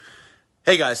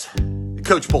Hey guys,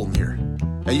 Coach Bolton here.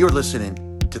 Now you're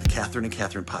listening to the Catherine and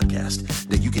Catherine podcast.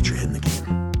 Now you get your head in the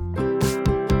game.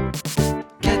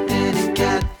 Catherine and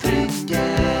Catherine,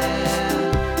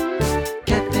 yeah.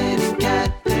 Catherine and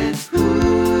Catherine,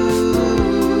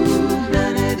 ooh.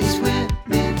 None of these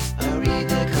women are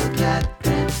either called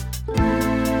Catherine.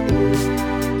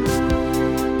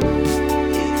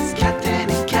 It's Catherine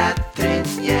and Catherine,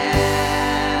 yeah.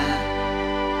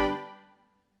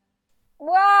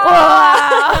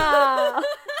 Wow.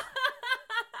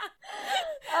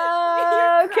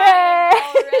 Okay.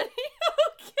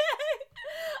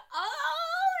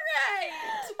 All right.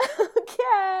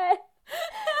 Okay.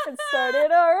 It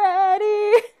started already.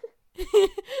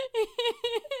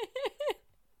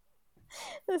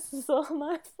 This is all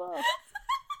my fault.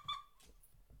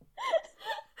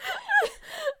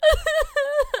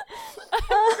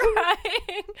 I'm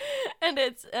crying, and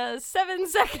it's 7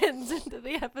 seconds into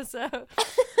the episode.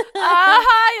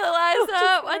 Hi,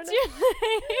 Eliza. What's your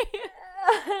name?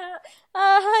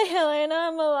 Hi, Helena.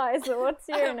 I'm Eliza. What's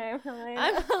your name, Helena?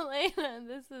 I'm Elena, and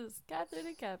this is Catherine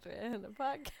and Catherine, a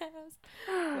podcast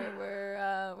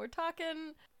where we're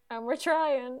talking And we're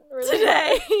trying. Really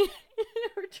today.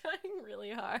 We're trying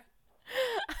really hard.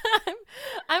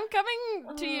 I'm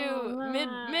coming to you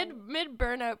mid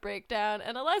burnout breakdown,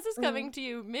 and Eliza's coming to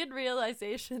you mid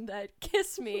realization that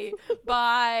 "Kiss Me"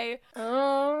 by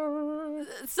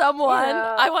someone.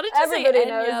 yeah, I wanted to say everybody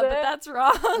knows Enya, but it. that's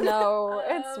wrong. No,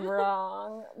 it's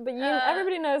wrong. But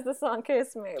everybody knows the song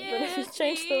 "Kiss Me," but if you Kiss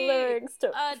change the me lyrics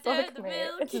to under "Fuck the Me,"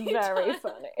 it's Milky very Way.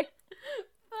 funny.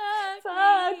 Fuck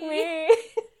Fuck me.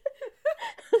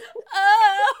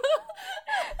 Oh.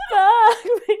 Fuck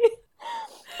me.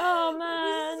 Oh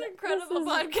man, This is incredible This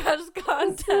podcast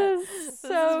content. This is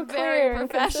so is very clear and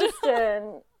professional.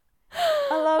 consistent.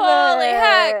 I love Holy it.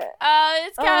 heck!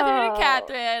 It's Catherine and Oh.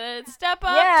 Catherine, and it's Step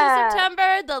Up Yeah. to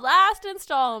September, the last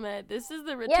installment. This is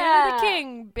the Return of Yeah. the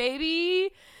King,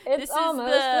 baby. It's This is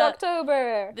almost the-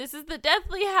 October. This is the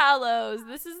Deathly Hallows.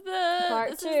 This is the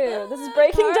Part this 2. Is This is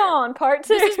Breaking Dawn, Part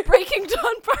 2. This is Breaking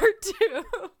Dawn Part 2.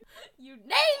 You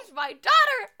named my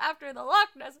daughter after the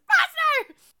Loch Ness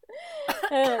Monster.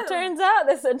 And it turns out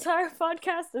this entire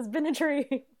podcast has been a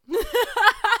dream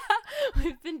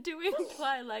We've been doing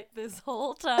Twilight this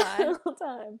whole the time. whole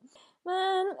time.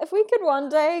 Man, if we could one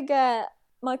day get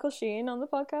Michael Sheen on the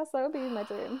podcast, that would be my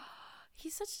dream. He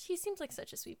seems like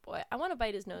such a sweet boy. I want to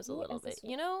bite his nose a He little is a bit,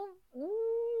 sweet- you know?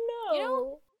 No. You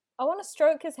know- I want to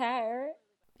stroke his hair.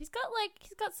 He's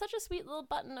got such a sweet little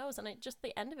button nose, and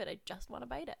the end of it, I just want to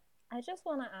bite it. I just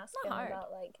want to ask Not him hard.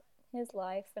 about, like, his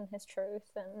life and his truth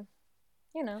and,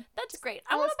 you know. That's great.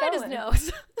 I how want it's to bite his going.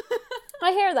 nose.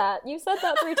 I hear that. You said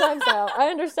that 3 times now. I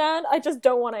understand. I just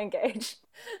don't want to engage.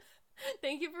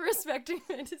 Thank you for respecting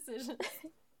my decision.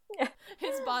 Yeah.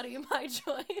 His body, my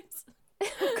choice.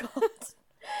 Oh, God.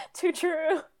 Too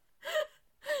true.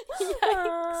 Yikes.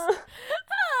 Ah,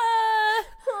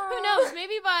 who knows?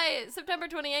 Maybe by September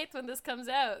 28th, when this comes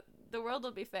out, the world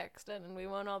will be fixed, and we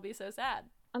won't all be so sad.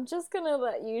 I'm just gonna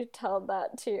let you tell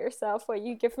that to yourself while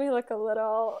you give me like a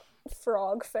little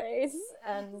frog face,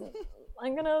 and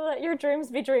I'm gonna let your dreams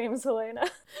be dreams, Helena.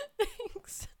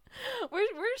 Thanks. We're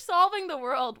solving the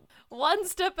world one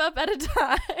step up at a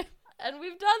time. And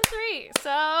we've done 3,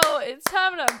 so it's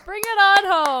time to bring it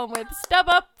on home with Step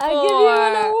Up 4. I give you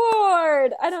an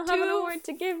award. I don't have an Two- award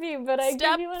to give you, but I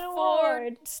Step give you an 4,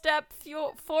 award. Step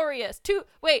Furious.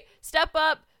 Step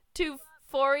Up to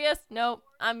Furious. No,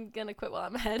 I'm gonna quit while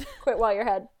I'm ahead. Quit while you're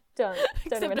ahead. Don't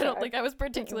Except I even don't try. think I was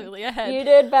particularly ahead. You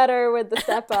did better with the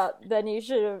step up than you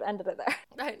should have ended it there.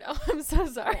 I know. I'm so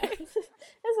sorry.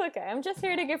 It's okay. I'm just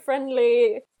here to give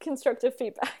friendly, constructive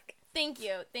feedback. Thank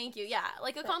you. Yeah,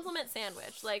 like a compliment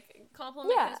sandwich. Like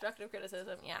compliment Yeah. constructive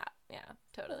criticism. Yeah,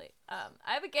 totally. I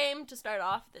have a game to start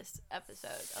off this episode,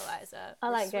 Eliza. I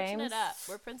We're like switching games. it up.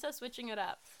 We're princess switching it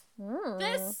up. Mm.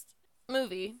 This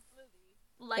movie,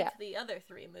 like Yeah. the other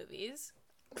 3 movies,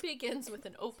 begins with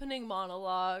an opening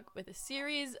monologue with a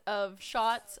series of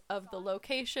shots of the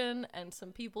location and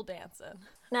some people dancing.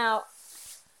 Now,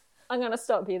 I'm going to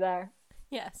stop you there.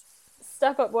 Yes.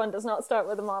 Step Up 1 does not start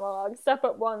with a monologue. Step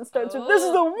Up 1 starts with, Oh. "This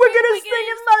is the wickedest thing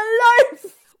in my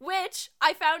life!" Which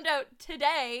I found out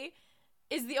today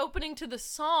is the opening to the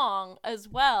song as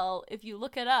well. If you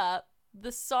look it up,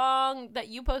 the song that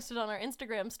you posted on our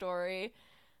Instagram story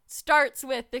starts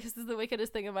with "This is the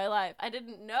wickedest thing in my life." I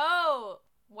didn't know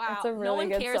Wow. It's a No really one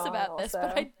good cares song about this, but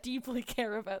also. I deeply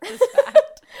care about this fact.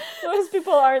 Most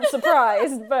people aren't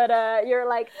surprised, but you're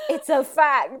like, it's a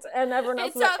fact, and everyone else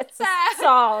It's is like, a it's fact. a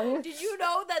song. Did you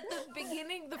know that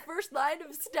the first line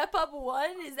of Step Up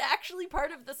 1 is actually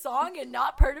part of the song and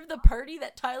not part of the party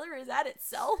that Tyler is at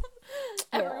itself?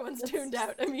 Yeah, Everyone's it's tuned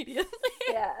out immediately.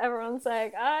 Yeah, everyone's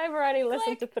like, I've already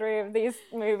listened to 3 of these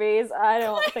movies. I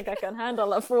don't think I can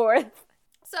handle a 4th.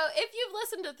 So if you've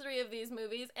listened to 3 of these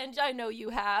movies, and I know you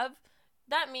have,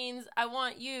 that means I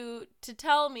want you to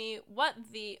tell me what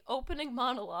the opening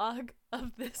monologue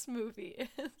of this movie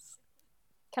is.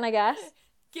 Can I guess?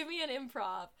 Give me an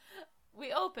improv.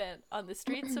 We open on the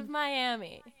streets of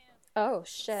Miami. Oh,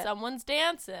 shit. Someone's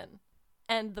dancing.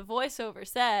 And the voiceover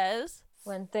says,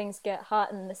 When things get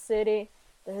hot in the city,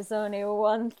 there's only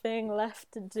one thing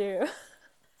left to do. What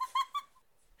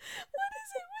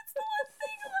is it? What's the one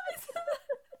thing? Let me see.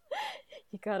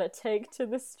 You gotta take to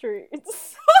the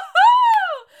streets.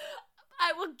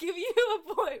 I will give you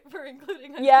a point for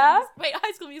including High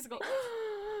School Musical.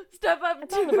 Step up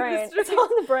It's to on the brain. streets. It's on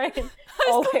the brain. High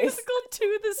School Always. Musical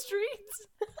to the streets.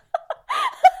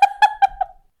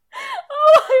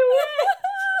 Oh, I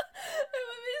It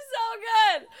would be so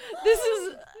good. This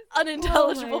is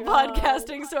unintelligible God.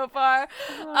 podcasting so far.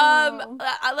 Oh.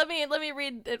 Let me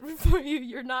read it for you.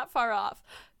 You're not far off.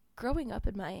 Growing up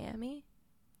in Miami,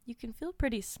 you can feel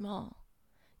pretty small.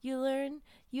 You learn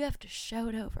you have to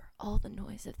shout over all the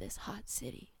noise of this hot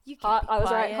city. You can't Hot. be I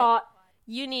was right. quiet. Hot.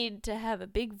 You need to have a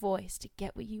big voice to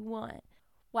get what you want.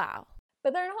 Wow.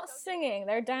 But they're not singing.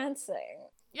 They're dancing.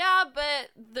 Yeah, but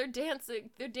they're dancing.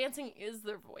 Their dancing is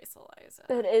their voice, Eliza.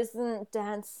 But isn't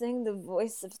dancing the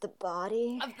voice of the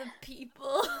body? Of the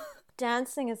people.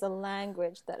 Dancing is a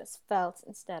language that is felt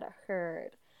instead of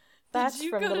heard. That's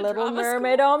you from go The to Little drama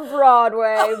Mermaid school? on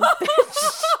Broadway,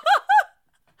 bitch.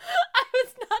 I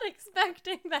was not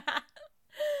expecting that.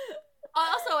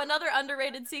 Also, another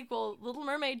underrated sequel, Little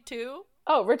Mermaid 2.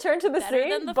 Oh, Return to the Better Sea?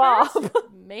 than the Bob. first.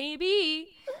 Maybe.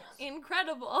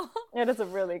 Incredible. It is a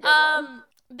really good one.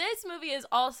 This movie is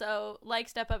also like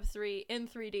Step Up 3 in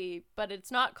 3D, but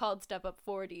it's not called Step Up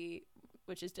 4D,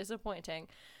 which is disappointing.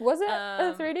 Was it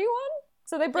a 3D one?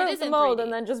 So they broke is the in mold 3D.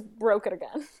 and then just broke it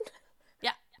again.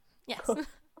 Yes,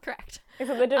 correct.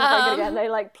 Except they didn't break it again. They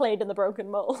like played in the broken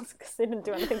mold because they didn't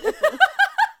do anything different.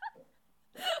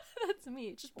 That's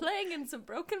me, just playing in some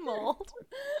broken mold.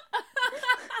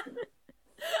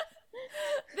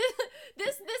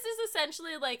 This is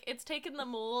essentially like it's taken the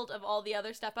mold of all the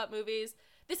other Step Up movies.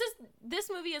 This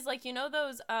movie is like, you know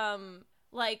those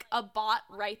like a bot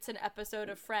writes an episode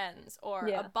of Friends or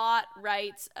Yeah. a bot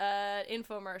writes an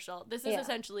infomercial. This is Yeah.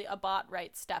 essentially a bot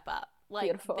writes Step Up. Like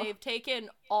Beautiful. they've taken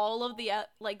all of the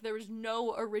like there was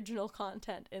no original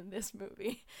content in this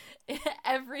movie.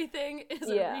 Everything is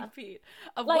Yeah. a repeat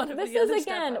of Like, one of this the other is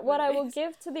Step again Up what I will movies.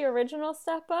 give to the original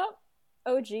Step Up,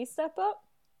 OG Step Up.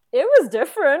 It was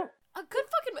different. A good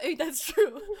fucking movie, that's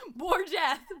true. More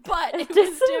death, but it It did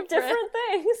was some different. different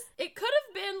things. It could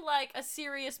have been like a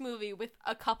serious movie with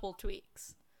a couple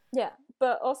tweaks. Yeah,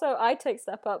 but also I take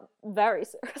Step Up very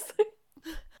seriously.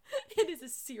 It is a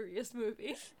serious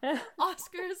movie.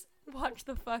 Oscars, watch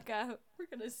the fuck out. We're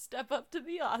gonna step up to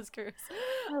the Oscars.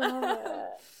 I love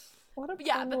it. What a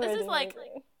Yeah, but this is fun-worthy like-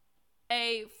 movie.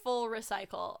 A full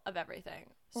recycle of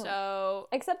everything. So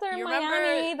Except they're in you Miami.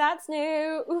 remember- That's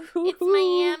new. Ooh. it's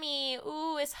Miami.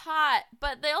 Ooh, it's hot.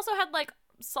 But they also had like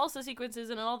salsa sequences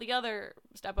in all the other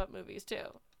Step Up movies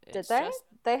too. Did It's they? just-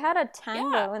 They had a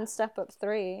tango Yeah. in Step Up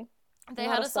 3. they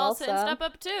Not had a salsa in Step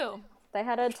Up too. They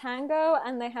had a tango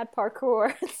and they had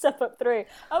parkour in Step Up 3.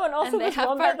 Oh, and also And they there's have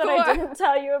one bit that I parkour. didn't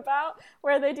tell you about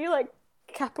where they do like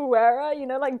capoeira, you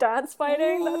know, like dance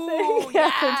fighting. That Ooh, thing. Yeah,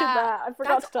 they did that. I forgot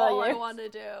That's to tell all you. I want to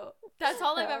do. That's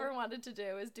all I've Yeah. ever wanted to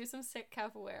do is do some sick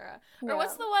capoeira. Yeah. Or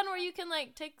what's the one where you can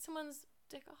like take someone's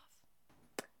dick off?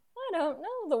 I don't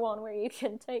know the one where you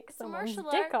can take a someone's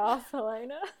martial dick art. off,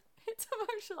 Helena. It's a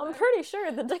martial I'm art. pretty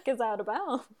sure the dick is out of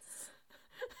bounds.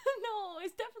 No,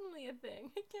 it's definitely a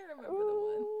thing. I can't remember the one.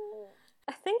 Ooh.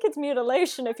 I think it's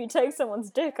mutilation if you take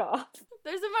someone's dick off.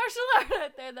 There's a martial art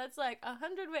out there that's like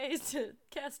 100 ways to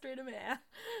castrate a man.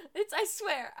 I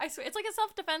swear. It's like a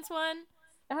self-defense one.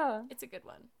 Oh, It's a good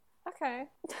one. okay.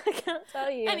 I can't tell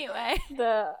you Anyway,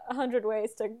 the 100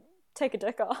 ways to take a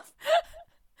dick off.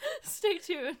 stay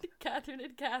tuned, Catherine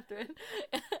and Catherine.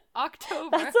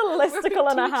 October. That's a where we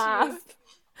listicle and a teach you half.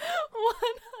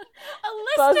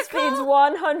 a BuzzFeed's listicle.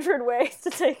 100 ways to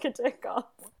take a dick off.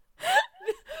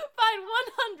 Find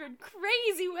 100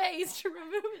 crazy ways to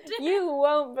remove a dick. You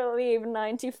won't believe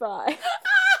 95.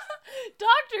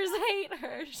 Doctors hate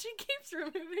her. She keeps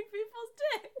removing people's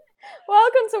dick.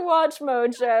 Welcome to Watch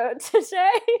Mojo.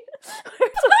 Today, we're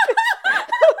talking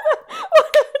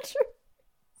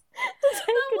The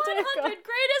 100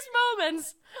 greatest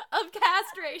moments of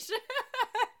castration.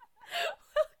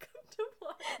 Welcome to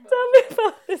Watch Mojo. Tell me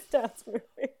about this dance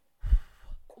movie.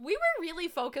 We were really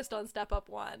focused on Step Up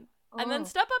 1. And then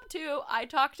Step Up 2, I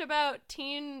talked about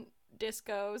teen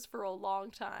discos for a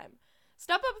long time.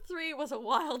 Step Up 3 was a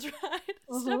wild ride.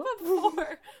 Step Up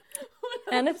 4.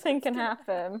 Anything can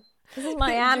happen. This is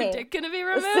Miami. Is your dick gonna be The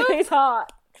removed? city's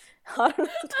hot. Hot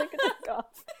enough to take a dick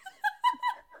off.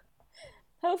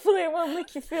 Hopefully it won't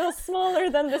make you feel smaller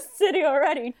than the city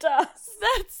already does.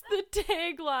 That's the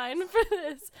tagline for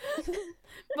this.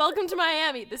 Welcome to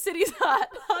Miami. The city's hot.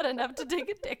 Hot enough to take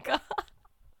a dick off.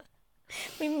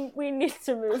 We need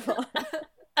to move on.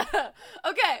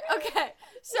 Okay.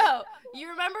 So, you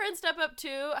remember in Step Up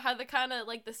 2 how the kind of,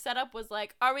 like, the setup was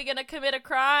like, are we gonna commit a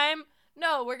crime?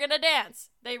 No, we're gonna dance.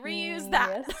 They reused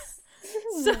that. Yes.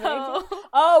 So,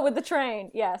 Oh, with the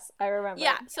train. Yes, I remember.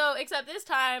 yeah, so except this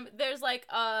time there's like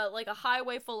a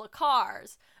highway full of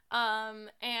cars.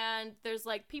 And there's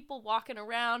like people walking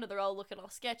around and they're all looking all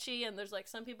sketchy, and there's like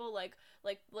some people like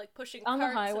pushing On the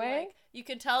carts and, highway? like, you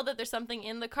can tell that there's something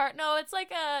in the cart. No, it's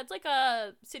like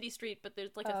a city street, but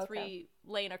there's like a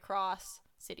 3-lane across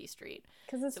city street.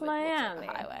 Because it's So it looks like a Miami.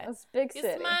 highway. It's big city.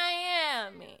 It's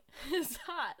Miami. It's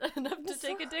hot enough to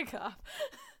take a dick off.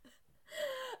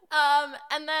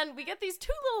 And then we get these 2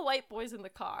 little white boys in the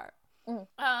car.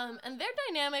 And their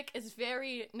dynamic is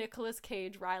very Nicolas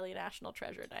Cage, Riley National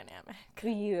Treasure dynamic.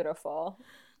 Beautiful.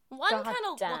 One God kind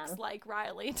of damn. looks like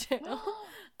Riley too.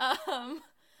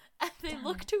 And they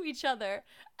look to each other,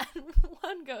 and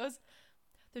one goes,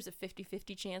 "There's a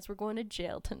 50-50 chance we're going to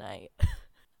jail tonight."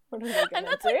 What are they gonna And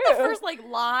that's do? like the first like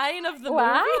line of the movie.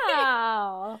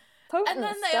 Wow. Potent And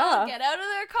then they stuff. all get out of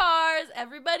their cars.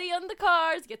 Everybody on the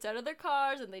cars gets out of their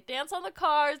cars, and they dance on the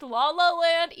cars. La La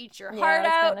Land, eat your heart I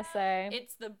was out. gonna say.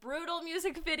 It's the brutal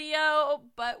music video,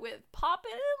 but with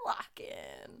poppin' and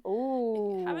lockin'.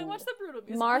 Ooh. Haven't watched the brutal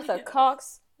music Martha video.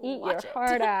 Cox, eat Watch your it.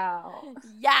 heart out.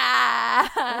 Yeah.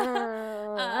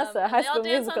 That's a and High they all School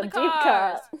dance on Musical the deep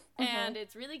cars, cut. and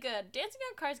it's really good. Dancing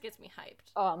on cars gets me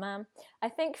hyped. Oh man, I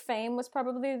think Fame was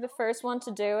probably the first one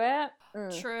to do it.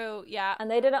 True, yeah.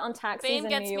 And they did it on taxis Fame in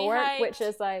gets New me York, hyped. which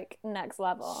is like next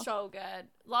level. So good.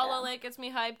 La La Yeah. Land gets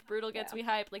me hyped. Brutal gets me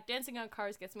hyped. Like, dancing on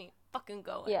cars gets me fucking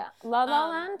going. Yeah, La La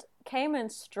Land came in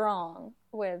strong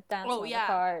with Dancing on the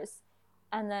Cars,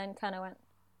 and then kind of went,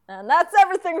 and that's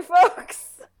everything,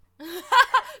 folks.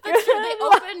 That's true. They Good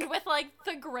luck. opened with like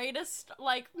the greatest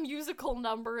like musical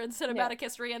number in cinematic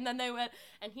history, and then they went,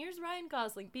 and here's Ryan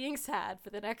Gosling being sad for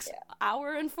the next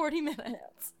hour and 40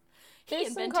 minutes. He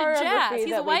There's some invented choreography jazz. He's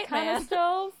that a white we kind man. of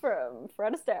stole from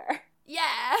Fred Astaire.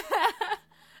 Yeah.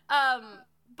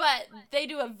 But they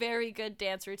do a very good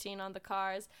dance routine on the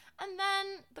cars. And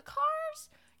then the cars,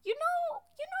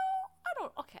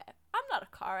 I'm not a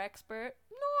car expert,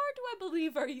 nor do I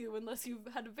believe are you, unless you've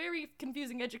had a very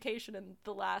confusing education in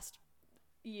the last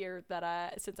year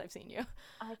since I've seen you.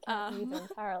 I can't even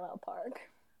parallel park.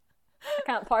 I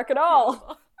can't park at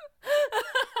all.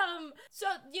 So,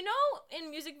 in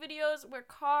music videos where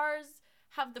cars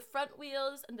have the front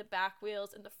wheels and the back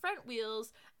wheels, and the front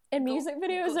wheels In music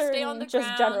videos stay or on the in just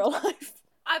ground. general life?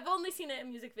 I've only seen it in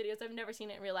music videos. I've never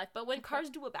seen it in real life. But when cars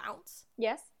do a bounce,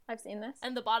 Yes, I've seen this.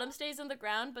 and the bottom stays on the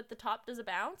ground, but the top does a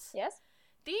bounce, Yes.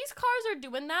 these cars are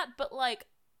doing that, but like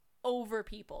over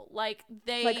people. Like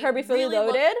they Like Herbie Fully really look-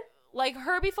 Loaded, like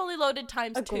Herbie Fully Loaded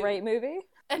times a 2. great movie.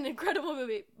 An incredible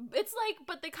movie. It's like,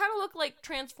 but they kind of look like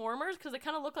Transformers, because they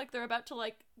kind of look like they're about to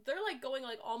they're like going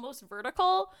like almost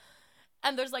vertical,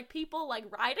 and there's like people like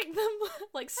riding them,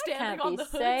 like standing can't on be the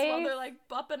hoods while safe. they're like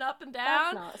bumping up and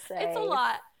That's down. not safe. It's a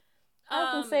lot. Health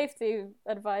and safety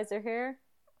advisor here.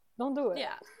 Don't do it.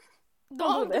 Yeah. Don't do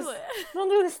Don't this. do it. Don't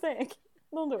do this thing.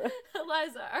 Don't do it.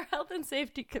 Eliza, our health and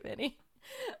safety committee.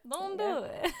 Don't do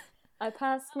it. I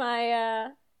passed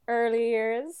my early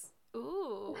years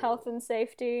Ooh. health and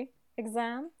safety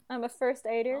exam. I'm a first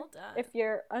aider. Well done. If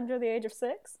you're under the age of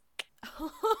 6,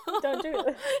 don't do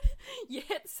this. You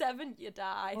hit 7, you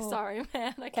die. Oh. Sorry,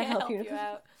 man. I can't help you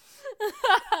out.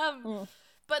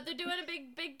 But they're doing a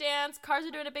big dance. Cars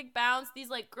are doing a big bounce. These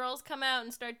like girls come out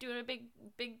and start doing a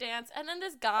big dance. And then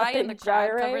this guy in the big crowd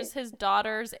gyrate? covers his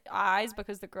daughter's eyes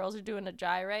because the girls are doing a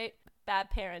gyrate. Bad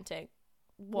parenting.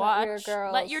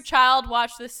 Let your child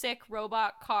watch the sick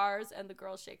robot cars and the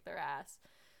girls shake their ass.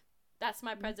 That's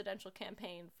my presidential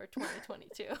campaign for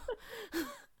 2022.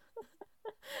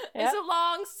 It's a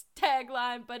long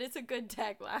tagline, but it's a good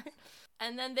tagline.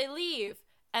 And then they leave.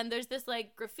 and there's this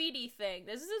like graffiti thing.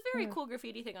 This is a very cool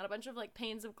graffiti thing on a bunch of like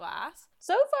panes of glass.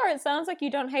 So far, it sounds like you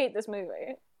don't hate this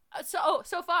movie.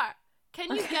 So far,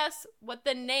 can you guess what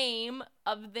the name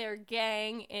of their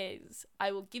gang is?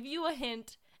 I will give you a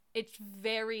hint. It's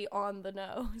very on the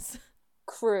nose.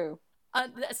 Crew.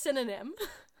 Synonym.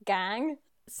 Gang.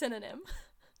 Synonym.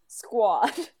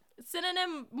 Squad.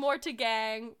 Synonym more to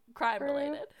gang, crime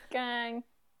related. Gang.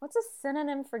 What's a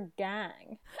synonym for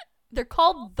gang? They're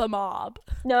called the mob.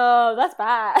 No, that's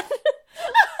bad.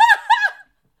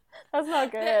 That's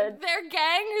not good. Their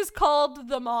gang is called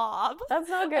the mob. That's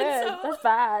not good. So, that's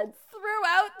bad.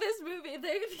 Throughout this movie,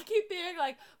 they keep being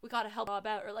like, we gotta help the mob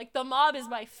out, or like, the mob is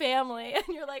my family. And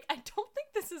you're like, I don't think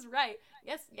this is right.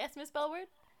 Yes, Miss Bellward?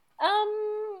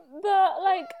 The,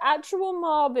 like, actual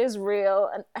mob is real,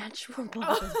 and actual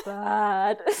mob is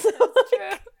bad. So, That's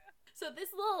true. So this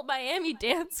little Miami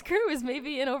dance crew is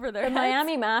maybe in over their the heads.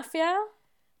 Miami Mafia?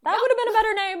 That would have been a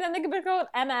better name than they could be called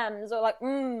MMs, or like,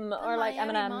 or like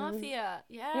Miami M&Ms. Mafia.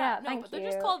 Yeah. Yeah, No, thank but they're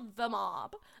just you. called the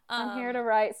mob. I'm here to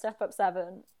write Step Up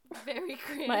 7. Very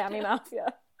creative. Miami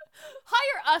Mafia.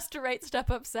 Hire us to write Step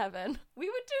Up 7. We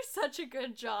would do such a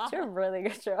good job. Did a really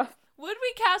good job. Would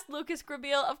we cast Lucas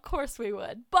Grabeel? Of course we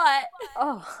would. But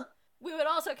Oh. we would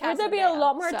also cast Would there the be a band,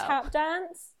 lot more so. tap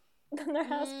dance than there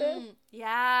has been?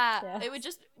 Yeah. Yes.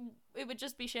 It would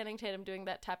just be Channing Tatum doing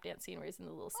that tap dance scene where he's in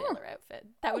the little sailor outfit.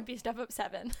 That would be Step Up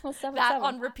 7. Well, Step Up That 7.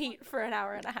 on repeat for an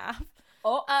hour and a half.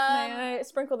 Oh, may I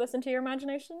sprinkle this into your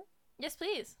imagination? Yes,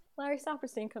 please. Larry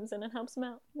Saperstein comes in and helps him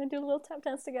out. They do a little tap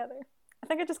dance together. I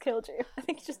think I just killed you. I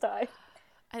think you just died.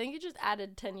 I think you just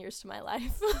added 10 years to my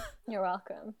life. You're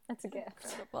welcome. That's a gift.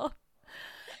 Incredible.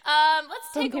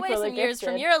 Let's Some take away people are some years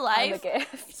from gifted. your I'm a life.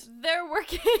 gift. They're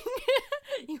working.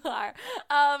 You are.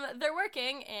 They're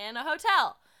working in a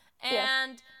hotel,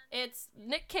 and it's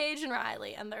Nick Cage and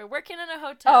Riley, and they're working in a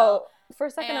hotel. Oh, for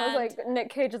a second I was And- like, Nick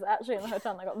Cage is actually in the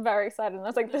hotel, and I got very excited. And I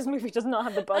was like, this movie does not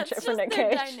have the budget That's for just Nick their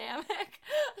Cage. dynamic.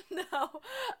 No.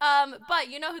 But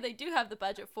you know who they do have the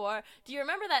budget for? Do you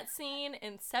remember that scene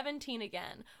in 17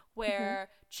 Again where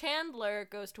Chandler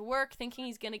goes to work thinking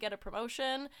he's going to get a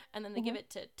promotion, and then they give it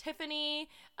to Tiffany,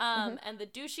 and the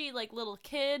douchey like little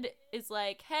kid is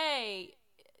like, hey,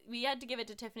 we had to give it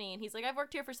to Tiffany, and he's like, I've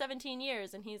worked here for 17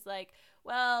 years, and he's like,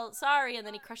 well, sorry, and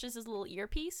then he crushes his little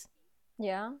earpiece.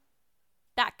 Yeah.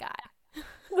 That guy.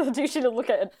 The douchey to look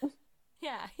at.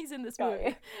 Yeah, he's in this Got movie.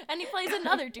 you. And he plays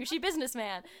another douchey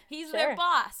businessman. He's Sure. their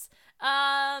boss.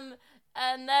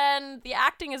 And then the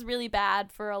acting is really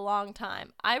bad for a long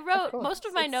time. I wrote, course. most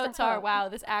of my It's notes set are, up. wow,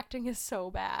 this acting is so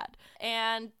bad.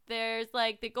 And there's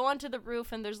like, they go onto the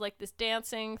roof and there's like this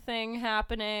dancing thing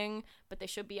happening, but they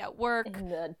should be at work. In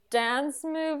the dance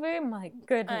movie? My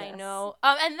goodness. I know.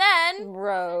 And then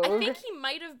Rogue. I think he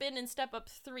might have been in Step Up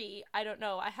 3. I don't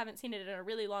know. I haven't seen it in a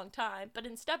really long time. But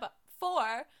in Step Up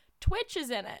 4, Twitch is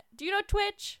in it. Do you know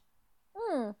Twitch?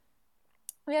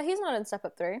 Yeah, he's not in Step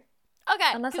Up 3.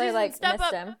 Okay. Unless 'cause I, he's in like, Step missed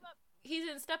Up- him. He's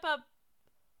in Step Up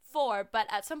 4, but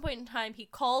at some point in time, he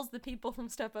calls the people from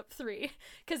Step Up 3.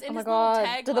 Because in Oh my his little god.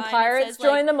 tagline, Do the it pirates says,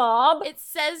 join like, the mob? It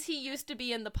says he used to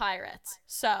be in the Pirates.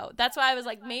 So that's why I was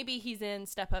like, maybe he's in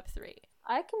Step Up 3.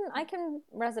 I can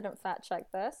resident fact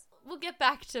check this. We'll get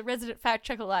back to resident fact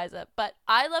check Eliza, but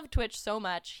I love Twitch so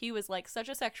much. He was like such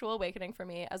a sexual awakening for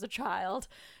me as a child.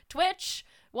 Twitch,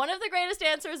 one of the greatest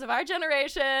dancers of our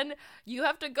generation. You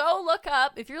have to go look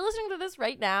up, if you're listening to this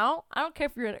right now, I don't care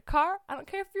if you're in a car, I don't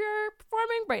care if you're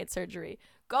performing brain surgery,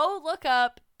 go look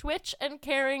up Twitch and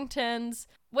Carrington's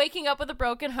Waking Up with a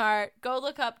Broken Heart. Go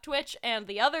look up Twitch and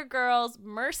the other girls,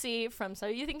 Mercy from So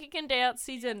You Think You Can Dance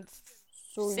season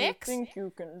So 6? you think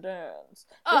you can dance.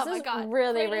 Oh This my is God.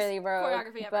 really, Greatest really rogue.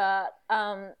 choreography ever.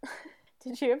 But,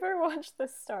 did you ever watch the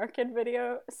Star Kid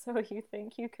video, So You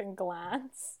Think You Can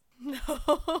Glance? No.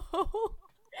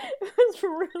 It was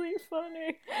really funny.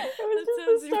 It was That just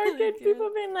sounds the Star really Kid good.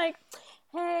 people being like,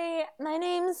 hey, my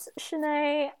name's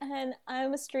Shanae, and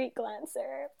I'm a street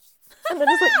glancer. And they're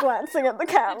just like glancing at the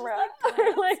camera.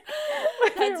 glance. Like,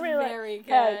 That's really like, very good.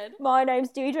 "Hey, my name's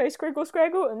DJ Scriggle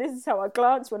Scraggle, and this is how I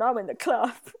glance when I'm in the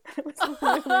club." It was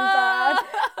really bad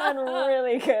and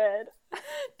really good.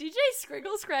 DJ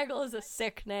Scriggle Scraggle is a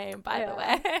sick name, by the Yeah.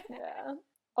 way. Yeah.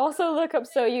 Also look up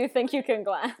So You Think You Can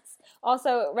Glance.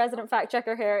 Also, resident fact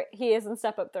checker here, he is in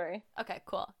Step Up 3. Okay,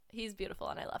 cool. He's beautiful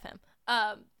and I love him.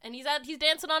 And he's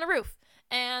dancing on a roof.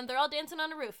 And they're all dancing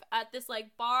on a roof at this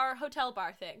like hotel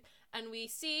bar thing. And we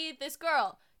see this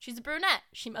girl. She's a brunette.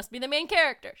 She must be the main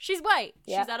character. She's white.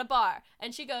 Yeah. She's at a bar.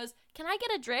 And she goes, "Can I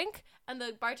get a drink?" And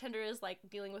the bartender is like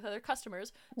dealing with other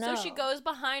customers. No. So she goes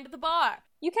behind the bar.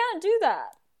 You can't do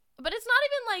that. but it's not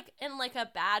even like in like a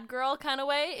bad girl kind of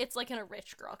way. It's like in a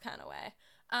rich girl kind of way.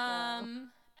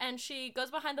 And she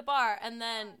goes behind the bar, and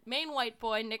then main white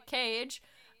boy Nick Cage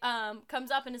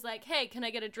comes up and is like, "Hey, can I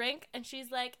get a drink?" And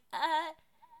she's like,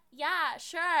 yeah,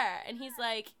 sure. And he's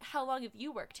like, "How long have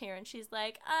you worked here?" And she's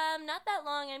like, not that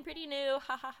long. I'm pretty new.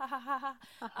 Ha ha ha ha ha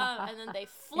ha. And then they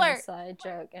flirt.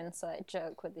 Inside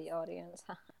joke with the audience.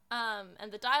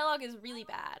 And the dialogue is really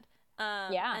bad.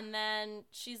 Yeah. And then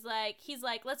he's like,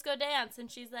 "Let's go dance."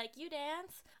 And she's like, "You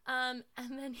dance?" And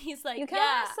then he's like, You can't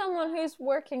 "Yeah." ask someone who's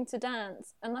working to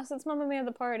dance unless it's Mamma Mia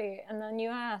the party, and then you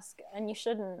ask, and you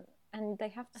shouldn't, and they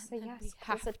have to say then yes. we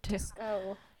have It's a to.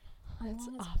 disco. It's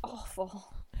And then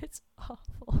awful. It's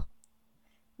awful.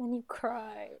 Then you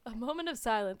cry. A moment of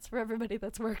silence for everybody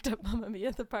that's worked at Mamma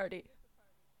Mia the party.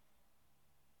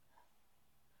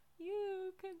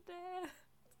 You can dance.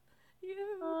 You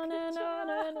On can and on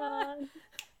try. and on.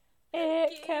 It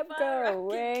Keep kept on going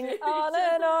rocking. on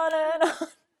and on and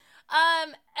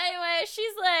on. Anyway,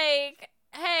 she's like,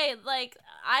 "Hey, like,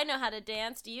 I know how to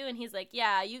dance. Do you?" And he's like,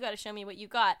 "Yeah, you gotta show me what you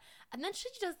got." And then she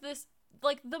does this,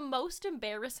 like, the most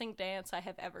embarrassing dance I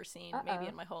have ever seen, maybe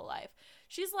in my whole life.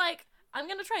 She's like, I'm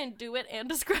gonna try and do it and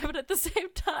describe it at the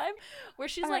same time, where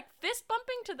she's, like, fist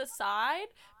bumping to the side,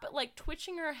 but, like,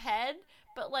 twitching her head,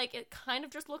 but, like, it kind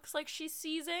of just looks like she's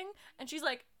seizing, and she's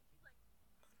like,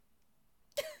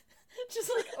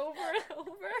 just, like, over and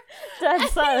over. Dead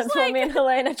silence while like- me and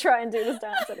Helena try and do this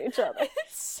dance at each other.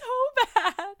 It's so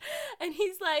bad. And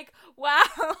he's like, "Wow,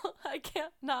 I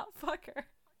can't not fuck her."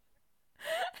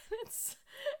 It's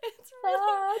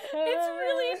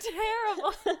really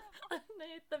terrible.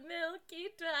 Underneath the milky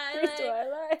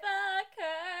twilight, fuck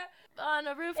her on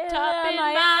a rooftop in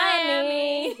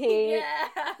Miami. Yeah.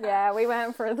 Yeah, we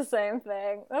went for the same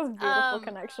thing. That was a beautiful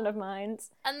connection of minds.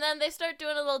 And then they start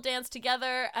doing a little dance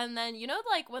together, and then, you know,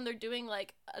 like, when they're doing,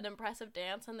 like, an impressive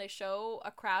dance and they show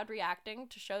a crowd reacting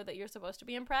to show that you're supposed to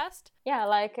be impressed? Yeah,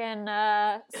 like in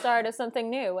Start of Something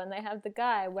New, when they have the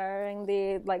guy wearing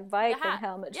the, like, Viking hat.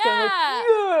 helmet. Yeah.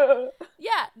 Going like,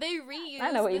 Yeah, they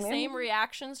I know what reuse you the mean. same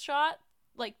reactions shot,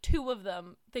 like, 2 of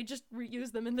them. They just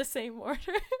reuse them in the same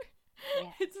order.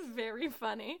 Yes. It's very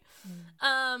funny.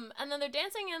 And then they're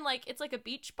dancing in, like, it's like a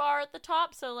beach bar at the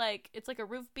top, so, like, it's like a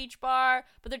roof beach bar,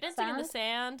 but they're dancing in the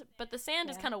sand, but the sand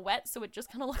is kind of wet, so it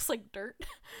just kind of looks like dirt,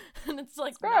 and it's,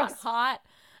 like, not gross. hot.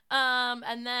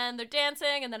 And then they're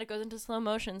dancing, and then it goes into slow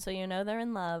motion, so you know they're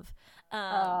in love.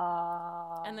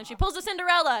 And then she pulls a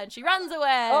Cinderella, and she runs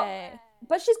away.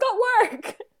 But she's got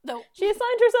work! Nope. She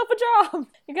assigned herself a job!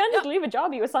 You can't just leave a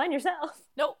job you assign yourself.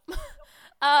 Nope. What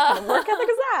kind of work ethic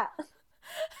is that?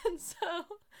 And so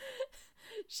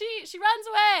she runs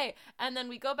away, and then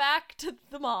we go back to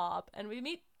the mob, and we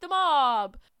meet the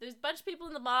mob. There's a bunch of people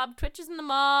in the mob. Twitch is in the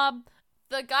mob.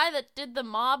 The guy that did the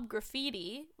mob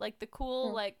graffiti, like the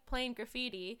cool, like, plain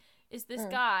graffiti, is this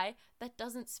guy that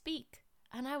doesn't speak.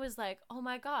 And I was like, oh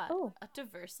my god, a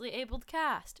diversely abled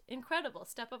cast. Incredible.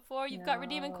 Step up 4, you've got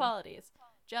redeeming qualities.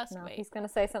 Just No, wait. he's gonna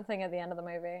say something at the end of the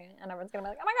movie, and everyone's gonna be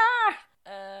like, "Oh my god!"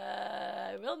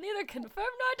 I will neither confirm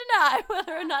nor deny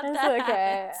whether or not It's that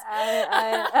okay.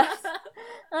 happens.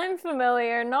 I'm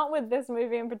familiar, not with this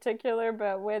movie in particular,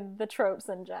 but with the tropes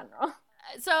in general.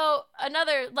 So,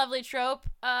 another lovely trope,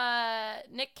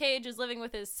 Nick Cage is living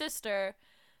with his sister,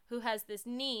 who has this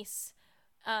niece,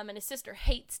 and his sister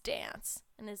hates dance,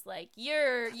 and is like,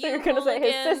 you're gonna say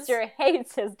his sister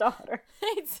hates his daughter.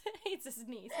 hates his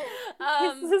niece.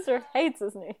 His sister hates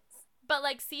his niece. But,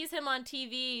 like, sees him on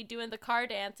TV doing the car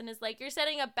dance and is like, you're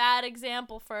setting a bad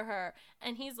example for her.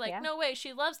 And he's like, no way,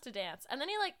 she loves to dance. And then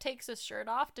he, like, takes his shirt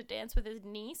off to dance with his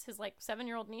niece, his, like,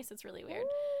 7-year-old niece. It's really weird.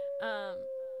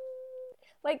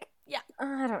 Like, Yeah.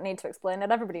 I don't need to explain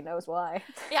it. Everybody knows why.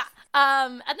 Yeah.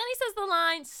 And then he says the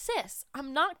line, "Sis,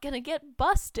 I'm not gonna get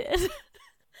busted."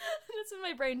 That's when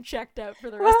my brain checked out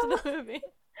for the rest of the movie.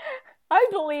 I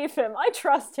believe him. I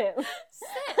trust him. Sis,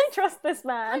 I trust this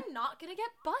man. I'm not gonna get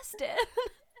busted.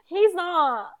 He's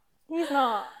not. He's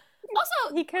not.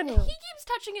 Also, He couldn't. He keeps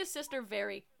touching his sister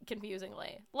very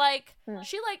confusingly. Like,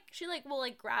 she will,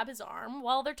 like, grab his arm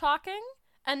while they're talking.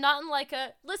 And not in, like,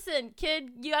 a, listen,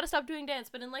 kid, you gotta stop doing dance,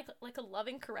 but in, like a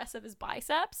loving caress of his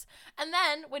biceps. And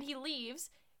then, when he leaves,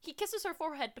 he kisses her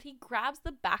forehead, but he grabs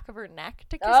the back of her neck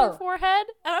to kiss her forehead.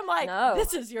 And I'm like, No.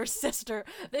 this is your sister.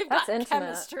 They've That's got intimate.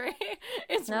 chemistry.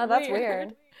 It's No, that's weird.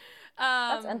 Um,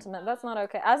 That's intimate. That's not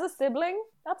okay. As a sibling,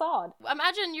 that's odd.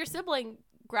 Imagine your sibling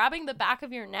grabbing the back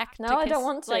of your neck to No, I kiss, don't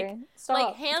want to. Like, Stop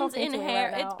like hands talking in to me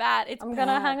hair. right It's now. bad. It's I'm gonna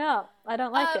bad. hang up. I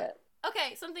don't like it.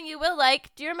 Okay, something you will like.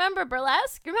 Do you remember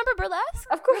Burlesque? You remember Burlesque?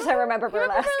 Of course I remember You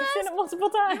remember Burlesque. I've seen it multiple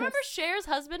times. You remember Cher's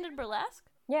husband in Burlesque?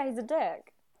 Yeah, he's a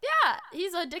dick. Yeah,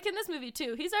 he's a dick in this movie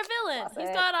too. He's our villain. Classic.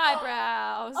 He's got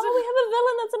eyebrows. Oh, we have a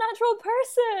villain that's an actual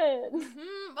person.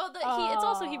 Well, it's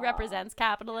also he represents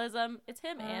capitalism. It's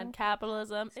him and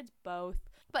capitalism. It's both.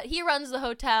 But he runs the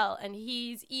hotel, and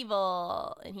he's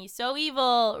evil, and he's so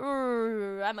evil.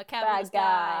 Ooh, I'm a capitalist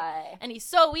guy. And he's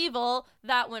so evil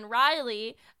that when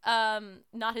Riley,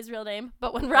 not his real name,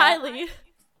 but when Riley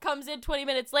comes in 20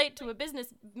 minutes late to a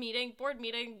business meeting, board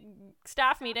meeting,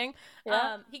 staff meeting,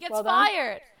 he gets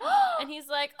fired. And he's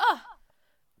like,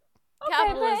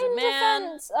 capitalism, but in man.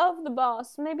 defense of the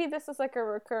boss, maybe this is like a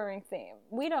recurring theme.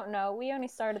 We don't know. We only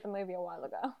started the movie a while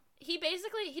ago. He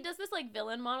does this like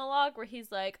villain monologue where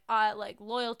he's like,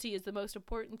 loyalty is the most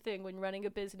important thing when running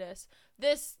a business.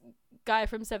 This guy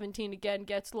from 17 again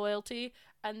gets loyalty,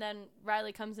 and then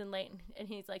Riley comes in late and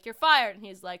he's like, you're fired. And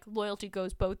he's like, loyalty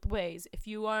goes both ways. If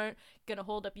you aren't gonna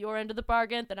hold up your end of the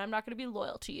bargain, then I'm not gonna be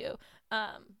loyal to you.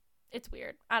 It's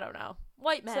weird. I don't know.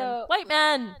 White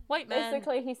men.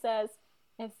 Basically, he says,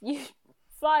 if you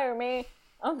fire me,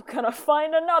 I'm gonna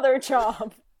find another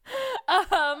job.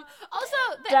 Also,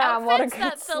 the Damn, what a outfits good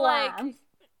that the like, slam.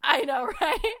 I know,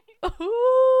 right?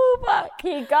 Ooh, fuck.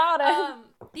 He got it.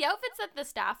 The outfits that the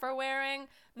staff are wearing,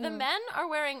 the men are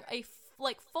wearing a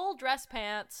full dress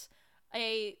pants,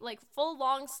 a like full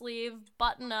long sleeve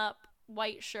button up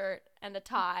white shirt and a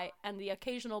tie, and the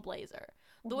occasional blazer.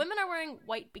 The women are wearing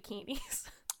white bikinis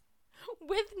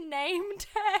with name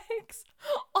tags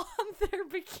on their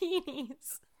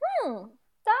bikinis.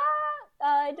 That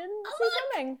I didn't see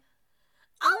coming.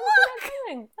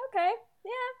 Okay,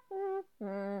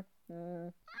 yeah.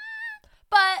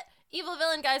 But evil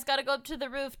villain guy's got to go up to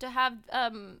the roof to have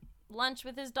lunch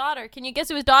with his daughter. Can you guess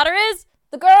who his daughter is?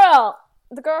 The girl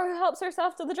who helps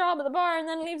herself to the job at the bar and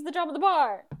then leaves the job at the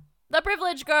bar. The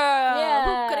privileged girl.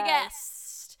 Yeah. Who could have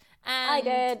guessed? And I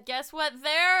did. Guess what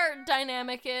their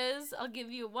dynamic is? I'll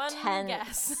give you one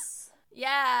guess.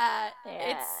 Yeah,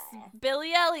 it's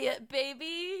Billy Elliot,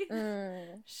 baby.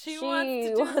 She wants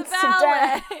to do the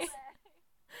ballet.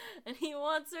 And he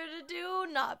wants her to do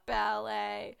not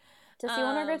ballet. Does he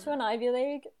want her to go to an Ivy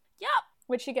League? Yep.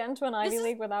 Would she get into an Ivy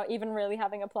League without even really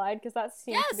having applied? Because that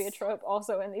seems to be a trope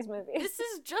also in these movies. This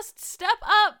is just step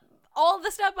up. All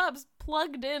the step ups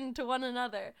plugged into one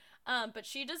another. But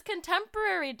she does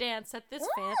contemporary dance at this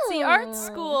fancy art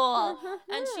school.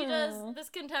 And she does this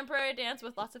contemporary dance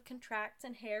with lots of contracts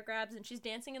and hair grabs, and she's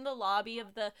dancing in the lobby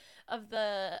of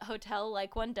the hotel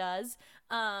like one does.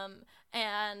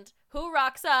 And who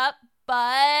rocks up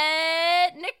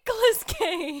but Nicolas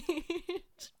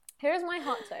Cage? Here's my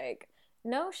hot take.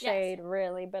 No shade,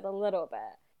 really, but a little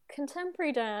bit.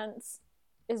 Contemporary dance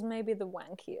is maybe the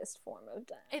wankiest form of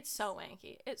dance. It's so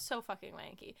wanky. It's so fucking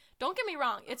wanky. Don't get me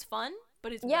wrong. It's fun,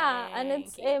 but it's wanky. And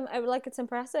it's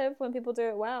impressive when people do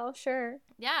it well, sure.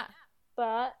 Yeah.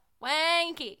 But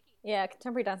wanky. Yeah,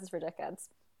 contemporary dance is for dickheads.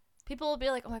 People will be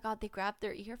like, oh my god, they grabbed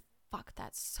their ear. Fuck,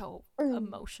 that's so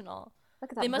emotional.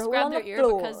 Look at that. They must grab their ear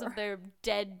because of their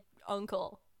dead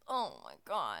uncle. Oh my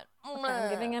god. Okay, I'm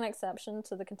giving an exception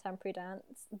to the contemporary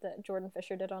dance that Jordan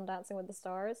Fisher did on Dancing with the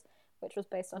Stars, which was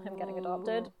based on him getting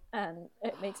adopted, and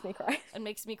it makes me cry. It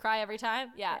makes me cry every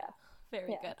time? Yeah.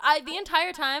 Very Yeah. good. The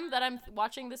entire time that I'm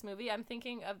watching this movie, I'm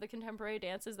thinking of the contemporary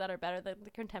dances that are better than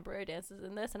the contemporary dances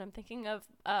in this, and I'm thinking of,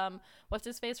 what's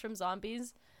his face from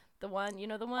Zombies? The one, you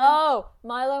know the one? Oh,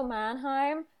 Milo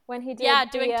Manheim, when he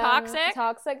did doing Toxic.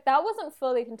 Toxic. That wasn't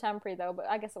fully contemporary, though, but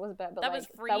I guess it was a bit, but that like, was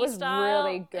freestyle. that was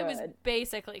really good. It was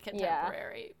basically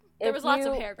contemporary. Yeah. There was lots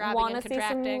of hair grabbing and contracting.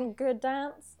 Want to see some good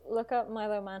dance? Look up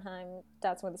Milo Manheim,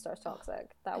 Dancing with the Stars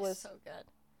Toxic. That was so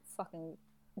good. Fucking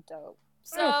dope.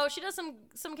 So she does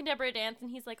some contemporary dance, and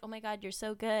he's like, oh my god, you're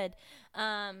so good.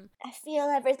 I feel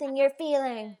everything you're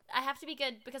feeling. I have to be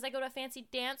good because I go to a fancy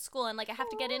dance school, and like I have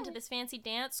to get into this fancy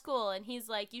dance school. And he's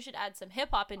like, you should add some hip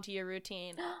hop into your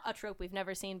routine, a trope we've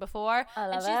never seen before.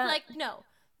 And she's like, no,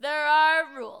 there are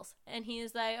rules. And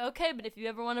he's like, okay, but if you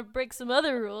ever want to break some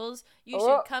other rules, you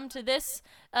should come to this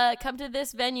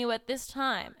venue at this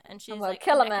time. And she's like,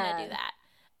 I'm not gonna do that.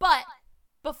 But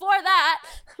before that,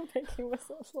 I'm making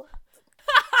myself laugh.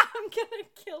 I'm gonna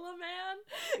kill a man.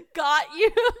 Got you.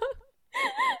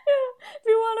 If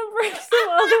you want to break some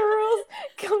other rules,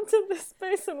 come to this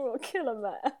space and we'll kill a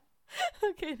man.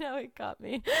 Okay, now it got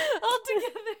me.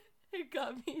 Altogether, it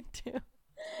got me too.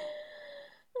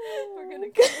 We're gonna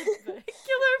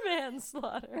killer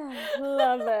manslaughter.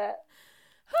 Love it.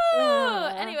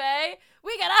 Anyway,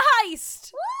 we got a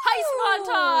heist. Heist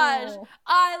montage.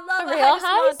 I love a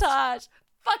heist montage.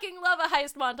 Fucking love a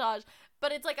heist montage.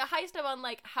 but it's like a heist on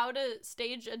like how to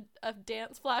stage a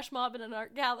dance flash mob in an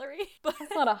art gallery. But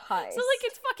It's not a heist. so like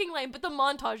it's fucking lame, but the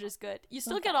montage is good. You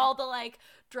still get all the like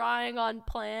drawing on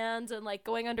plans and like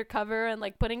going undercover and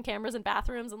like putting cameras in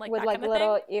bathrooms and like with that like kind of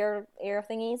little thing. ear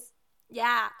thingies,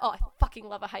 Yeah. Oh, I fucking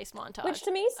love a heist montage. which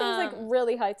to me seems like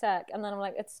really high tech, and then I'm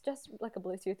like, it's just like a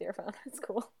Bluetooth earphone. It's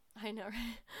cool. I know,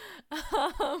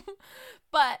 right?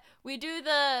 But we do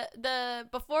the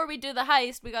before we do the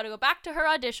heist, we got to go back to her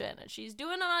audition, and she's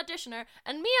doing an auditioner,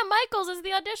 and Mia Michaels is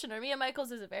the auditioner. Mia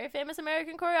Michaels is a very famous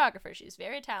American choreographer. She's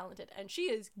very talented, and she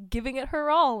is giving it her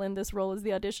all in this role as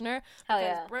the auditioner. Hell because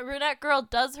yeah. Brunette girl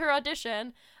does her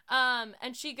audition,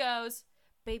 and she goes,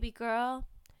 "Baby girl,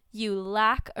 you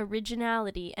lack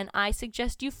originality, and I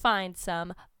suggest you find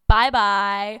some. Bye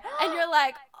bye." And you're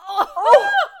like, oh.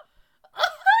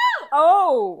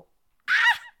 Oh!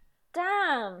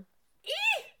 Damn!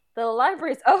 The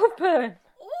library's open!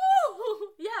 Ooh!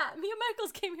 Yeah, Mia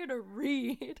Michaels came here to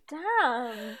read.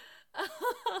 Damn!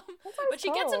 But she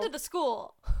gets into the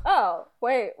school. Oh,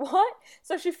 wait, what?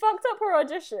 So she fucked up her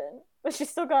audition, but she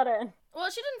still got in. Well,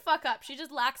 she didn't fuck up. She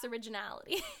just lacks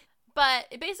originality.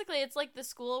 But basically, it's like the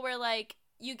school where, like,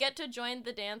 you get to join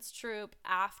the dance troupe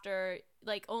after,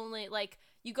 like, only, like,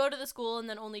 you go to the school and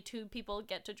then only 2 people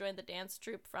get to join the dance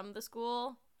troupe from the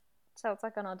school. So it's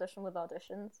like an audition with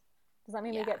auditions. Does that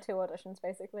mean we Yeah. get 2 auditions,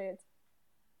 basically? It's...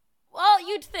 Well,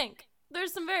 you'd think.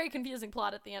 There's some very confusing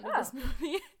plot at the end of this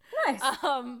movie. Nice!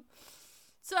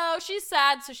 So she's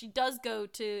sad, so she does go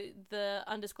to the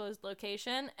undisclosed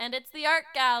location, and it's the art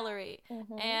gallery.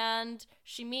 And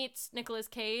she meets Nicolas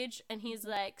Cage, and he's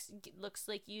like, "Looks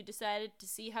like you decided to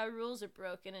see how rules are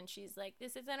broken." And she's like,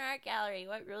 "This is an art gallery.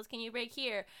 What rules can you break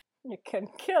here?" You can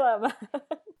kill him!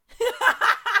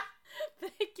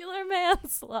 Vehicular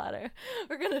manslaughter.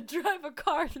 We're gonna drive a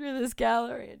car through this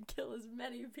gallery and kill as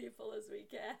many people as we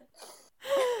can.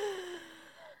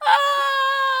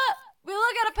 We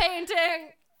look at a painting.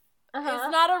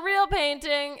 It's not a real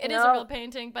painting. It is a real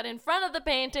painting, but in front of the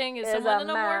painting is someone in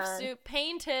a morph suit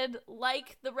painted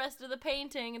like the rest of the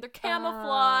painting, and they're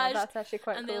camouflaged. That's actually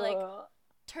quite and cool. they like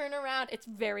turn around. It's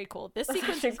very cool. This That's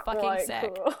sequence actually is fucking quite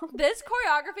sick. cool. This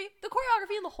choreography, the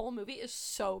choreography in the whole movie is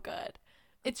so good.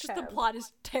 It's just the Okay. plot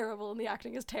is terrible and the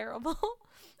acting is terrible.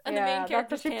 And the Yeah, main that's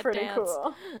characters actually can't pretty dance.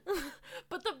 cool.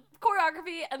 But the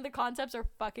choreography and the concepts are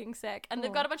fucking sick. And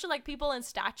they've got a bunch of like people in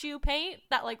statue paint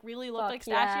that like really look Fuck like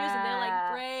statues and they yeah.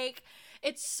 like break.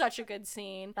 It's such a good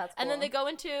scene. That's And then cool. they go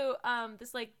into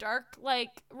this like dark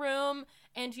like room,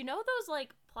 and you know those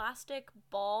like plastic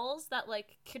balls that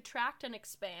like contract and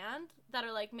expand that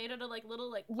are like made out of like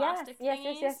little like plastic yes,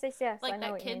 thingies? yes. I Like know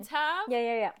that what you kids mean. have.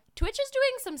 Yeah. Twitch is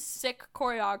doing some sick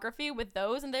choreography with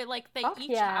those, and they're like they Fuck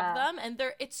each yeah. have them, and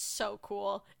it's so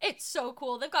cool. It's so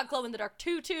cool. They've got glow in the dark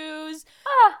tutus.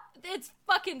 Ah! It's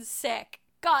fucking sick.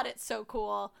 God, it's so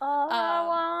cool. All I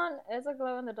want is a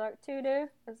glow in the dark to do.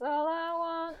 It's all I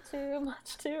want, too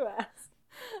much to ask.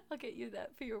 I'll get you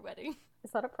that for your wedding.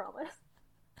 Is that a promise?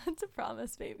 It's a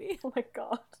promise, baby. Oh my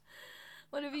god.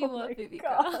 Whatever you Oh want, my baby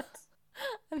god. girl.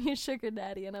 I'm your sugar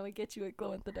daddy, and I would get you a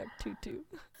glow in the dark tutu.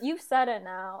 You've said it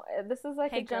now. This is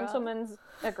like Hey, a girl. gentleman's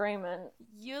agreement.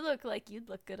 You look like you'd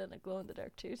look good in a glow in the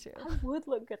dark tutu. I would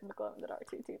look good in a glow in the dark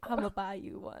tutu. I'm gonna buy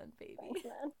you one, baby. Thanks,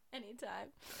 man. Anytime.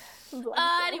 Bless you.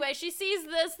 Anyway, she sees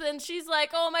this, and she's like,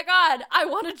 "Oh my god, I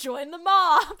want to join the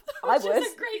mob." I Which would.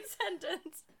 is a great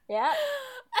sentence. Yeah.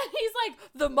 And he's like,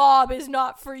 "The mob is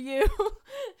not for you."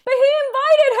 But he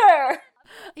invited her!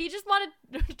 He just wanted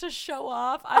to show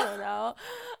off. I don't know.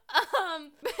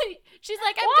 But she's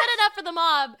like, "I'm What? good enough for the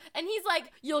mob," and he's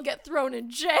like, "You'll get thrown in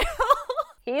jail."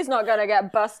 He's not gonna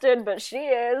get busted, but she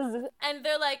is. And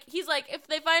they're like, he's like, "If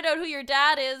they find out who your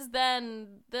dad is,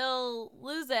 then they'll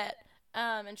lose it."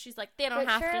 And she's like, "They don't But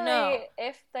have surely, to know."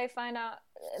 if they find out,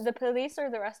 the police or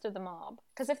the rest of the mob?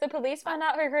 Because if the police find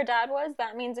out who her dad was,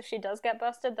 that means if she does get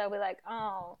busted, they'll be like,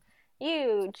 "Oh,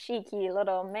 you cheeky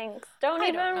little minx. Don't I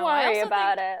even don't know. I worry also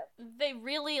about think it." They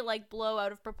really like blow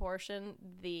out of proportion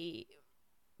the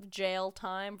jail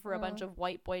time for a bunch of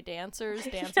white boy dancers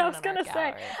dancing I in was an gonna art say,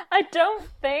 gallery. I don't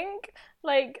think,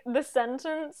 like, the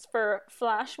sentence for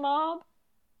flash mob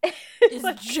Is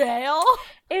jail?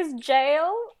 is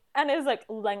jail and is, like,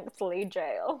 lengthily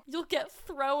jail. You'll get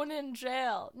thrown in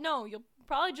jail. No, you'll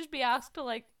probably just be asked to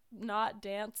like not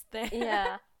dance there.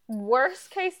 Yeah.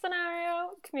 Worst case scenario,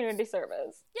 community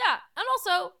service. Yeah, and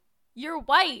also you're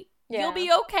white. You'll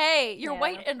be okay. You're Yeah.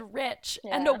 white and rich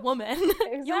and a Yeah. woman.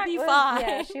 You'll be Exactly. fine.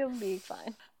 Yeah, she'll be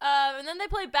fine. And then they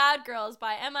play Bad Girls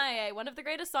by MIA, one of the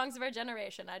greatest songs of our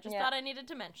generation. I just Yeah. thought I needed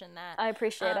to mention that. I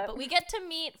appreciate it. But we get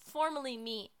to formally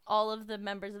meet all of the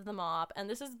members of the mob, and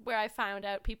this is where I found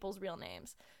out people's real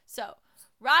names. So,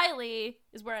 Riley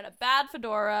is wearing a bad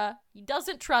fedora. He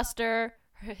doesn't trust her.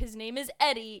 His name is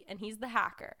Eddie, and he's the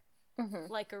hacker.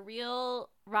 Like a real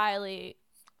Riley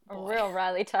A boy. real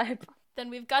Riley type. Then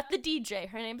we've got the DJ.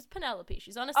 Her name is Penelope.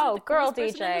 She's honestly Oh, the girl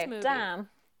coolest person in this DJ. movie. Damn.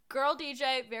 Girl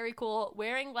DJ, very cool.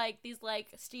 Wearing like these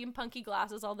like steampunky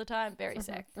glasses all the time. Very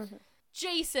sick.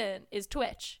 Jason is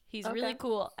Twitch. He's really Okay.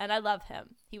 cool, and I love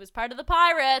him. He was part of the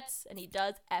Pirates, and he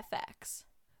does FX.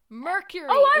 Mercury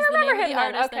Oh, I is the remember name of him the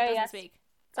then. artist that Okay, doesn't yes. speak.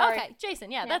 Sorry. Okay,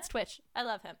 Jason. Yeah, that's Twitch. I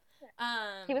love him.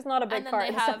 He was not a big and then part they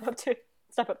in have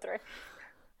Step Up 3.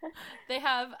 they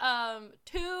have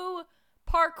 2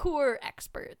 parkour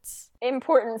experts.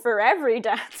 Important for every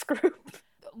dance group.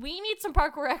 We need some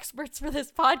parkour experts for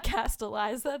this podcast,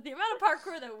 Eliza. The amount of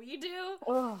parkour that we do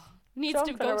Ugh, needs to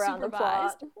jumping go around the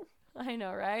supervised. plot. I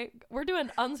know, right? We're doing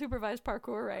unsupervised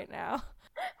parkour right now.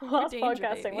 Whilst danger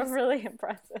podcasting, babies. we're really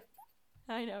impressive.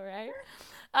 I know, right?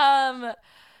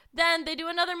 Then they do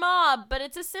another mob, but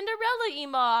it's a Cinderella-y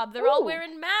mob. They're all Ooh.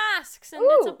 wearing masks, and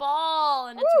it's a Ooh. ball,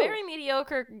 and it's Ooh. very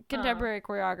mediocre contemporary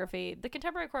choreography. The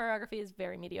contemporary choreography is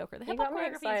very mediocre. The You hip-hop got me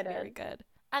choreography is excited. very good.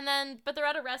 And then, but they're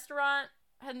at a restaurant,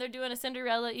 and they're doing a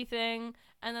Cinderella-y thing,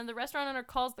 and then the restaurant owner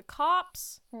calls the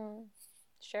cops,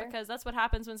 Sure. because that's what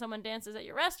happens when someone dances at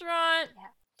your restaurant.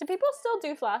 Do people still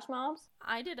do flash mobs?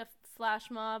 I did a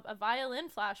flash mob, a violin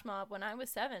flash mob when I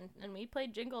was 7, and we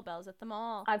played Jingle Bells at the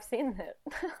mall. I've seen it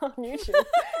on YouTube.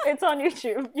 It's on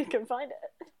YouTube. You can find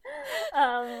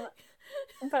it.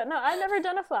 But no, I've never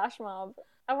done a flash mob.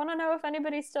 I want to know if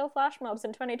anybody still flash mobs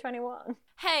in 2021.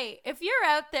 Hey, if you're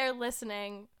out there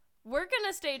listening, we're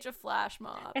gonna stage a flash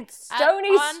mob. It's Stony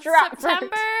on Stratford.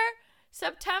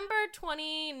 September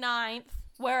 29th,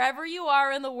 wherever you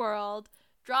are in the world,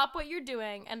 drop what you're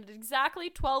doing, and at exactly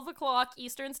 12 o'clock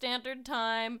Eastern Standard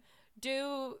Time,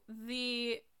 do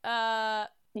the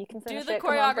You can do finish the it.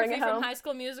 Come on, bring choreography it from home. High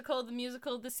School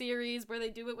Musical, the series, where they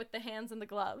do it with the hands and the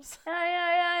gloves.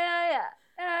 Yeah.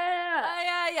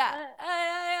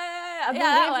 I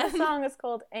that believe the one. song is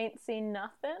called Ain't Seen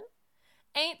Nothing.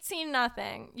 Ain't seen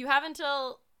nothing. You have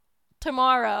until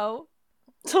tomorrow,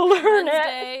 To learn it.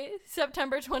 Wednesday,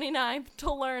 September 29th,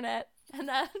 to learn it. And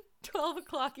at 12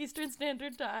 o'clock Eastern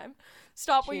Standard Time,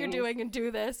 stop what you're Jeez. doing and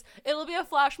do this. It'll be a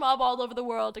flash mob all over the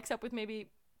world, except with maybe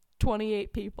 28 See,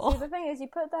 people. the thing is, you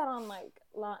put that on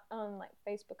on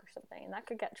Facebook or something, and that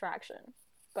could get traction.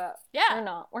 But Yeah. we're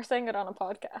not. We're saying it on a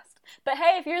podcast. But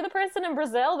hey, if you're the person in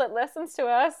Brazil that listens to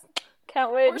us,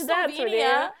 can't wait Or to dance with you.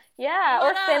 Slovenia. Yeah,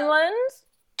 What or up? Finland.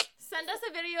 Send us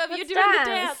a video of you Let's doing the dance.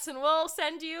 dance, and we'll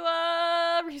send you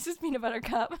a Reese's Peanut Butter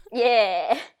Cup.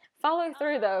 Yeah. Follow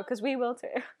through though, because we will too.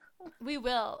 We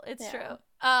will. It's Yeah. true.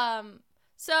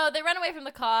 So they run away from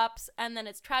the cops, and then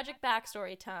it's tragic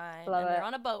backstory time, Love and they're it.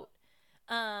 on a boat.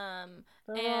 They're on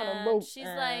a And boat she's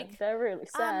and like, they're really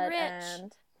sad.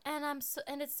 rich.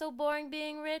 and it's so boring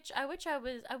being rich. I wish I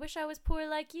was poor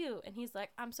like you. And he's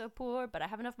like, I'm so poor, but I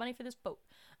have enough money for this boat.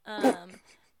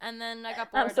 And then I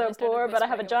got bored. I'm and so I started poor, but I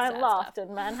have a whispering about giant sad loft stuff.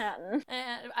 in Manhattan.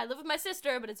 And I live with my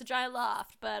sister, but it's a giant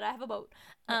loft. But I have a boat.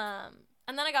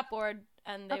 And then I got bored,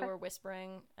 and they Okay. were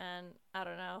whispering, and I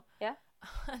don't know. Yeah.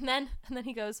 And then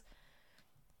he goes,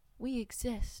 "We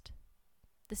exist.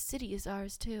 The city is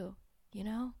ours too. You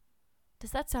know?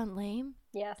 Does that sound lame?"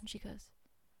 Yes, And she goes,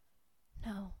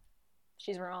 "No,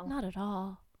 she's wrong. not at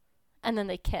all." And then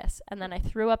they kiss, and then I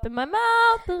threw up in my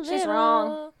mouth. She's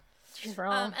wrong. She's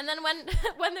wrong. And then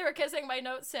when they were kissing, my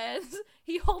note says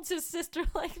he holds his sister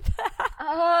like that.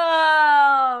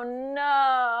 Oh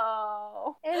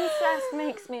no! Incest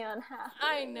makes me unhappy.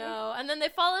 I know. And then they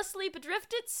fall asleep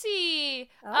adrift at sea.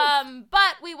 Oh.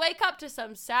 But we wake up to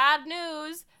some sad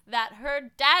news that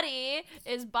her daddy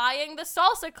is buying the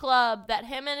salsa club that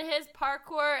him and his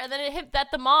parkour, and then that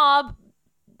the mob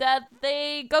that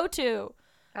they go to.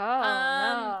 Oh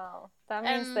no! That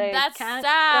means and they that's can't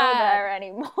sad. go there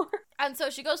anymore. And so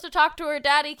she goes to talk to her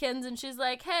daddykins, and she's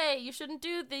like, "Hey, you shouldn't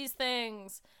do these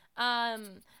things."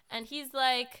 And he's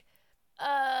like,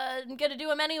 "I'm gonna do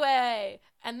them anyway."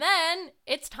 And then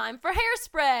it's time for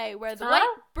Hairspray, where the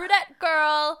white brunette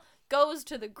girl goes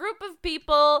to the group of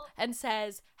people and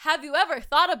says, "Have you ever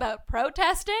thought about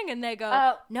protesting?" And they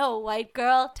go, "No, white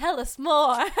girl, tell us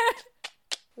more."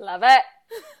 Love it.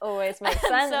 Always makes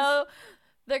And sense. so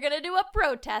they're gonna do a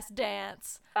protest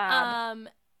dance. Fab.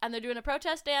 And they're doing a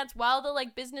protest dance while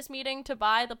the business meeting to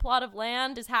buy the plot of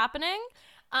land is happening.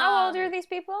 How old are these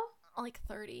people? like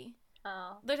 30.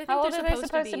 Oh. I think How old they're are they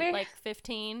supposed to be like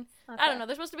 15. I Okay. don't know.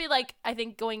 They're supposed to be like, I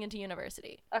think, going into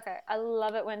university. Okay, I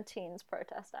love it when teens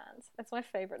protest dance. It's my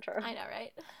favorite trope. I know,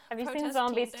 right? Have you seen Protest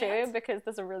Zombies teen 2? dance. Because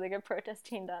there's a really good protest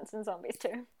teen dance in Zombies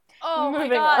 2. Oh my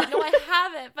Moving god, on. no, I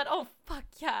haven't, but oh fuck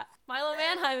yeah. Milo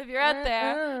Manheim, if you're out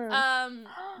there,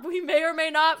 we may or may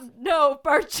not know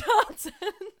Bart Johnson.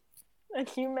 And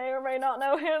you may or may not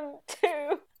know him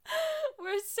too.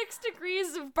 We're 6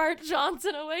 degrees of Bart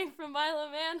Johnson away from Milo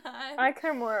Manheim. I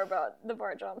care more about the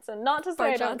Bart Johnson. Not to say Bart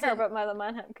I don't care Johnson. about Milo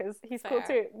Manheim, because he's cool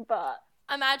Fair. too, but...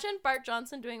 Imagine Bart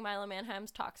Johnson doing Milo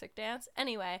Manheim's toxic dance.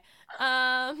 Anyway,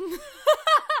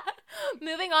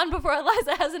 moving on before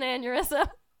Eliza has an aneurysm.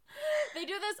 They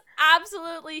do this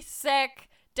absolutely sick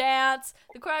dance.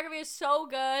 The choreography is so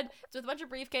good. It's with a bunch of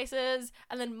briefcases,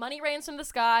 and then money rains from the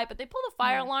sky, but they pull the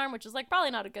fire alarm, which is like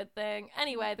probably not a good thing.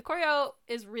 Anyway, the choreo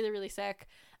is really, really sick.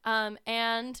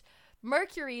 And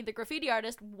Mercury, the graffiti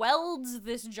artist, welds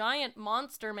this giant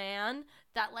monster man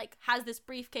that like has this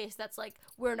briefcase that's like,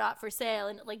 we're not for sale,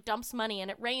 and it like dumps money and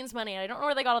it rains money, and I don't know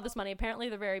where they got all this money. Apparently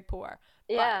they're very poor.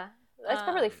 Yeah, that's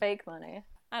probably fake money.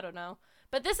 I don't know.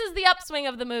 But this is the upswing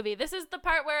of the movie. This is the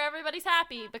part where everybody's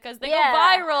happy because they Yeah.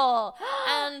 go viral.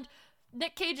 And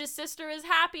Nick Cage's sister is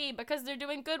happy because they're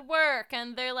doing good work.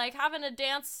 And they're like having a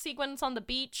dance sequence on the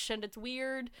beach and it's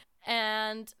weird.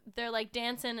 And they're like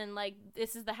dancing, and like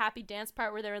this is the happy dance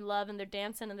part where they're in love and they're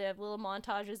dancing, and they have little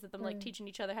montages of them like teaching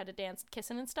each other how to dance,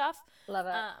 kissing and stuff. Love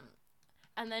it.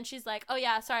 And then she's like, "Oh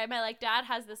yeah, sorry, my like dad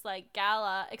has this like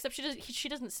gala." Except she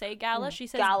doesn't say gala. She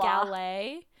says Gala.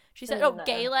 gala. She said, No. "Oh,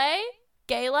 gala,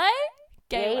 gala,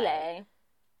 Gale.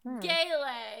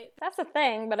 gala." That's a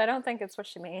thing, but I don't think it's what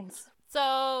she means.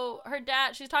 So her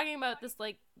dad, she's talking about this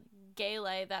like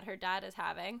gala that her dad is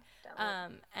having.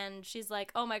 And she's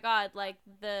like, "Oh my god, like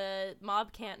the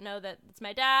mob can't know that it's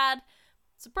my dad.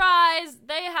 Surprise!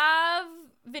 They have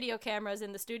video cameras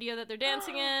in the studio that they're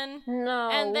dancing in." No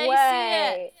And they see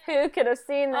way. Who could have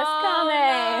seen this coming?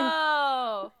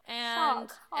 No. And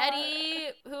Shock horror. Eddie,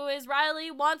 who is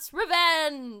Riley, wants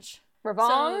revenge. Revenge?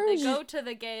 So they go to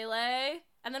the gala,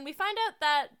 and then we find out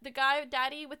that the guy,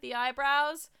 daddy with the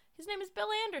eyebrows, his name is Bill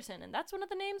Anderson, and that's one of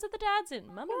the names of the dads in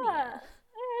Mamma Yeah, Mia.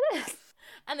 there it is.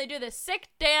 And they do this sick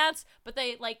dance, but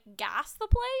they like gas the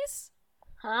place.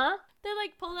 Huh? They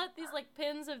like pull out these like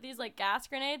pins of these like gas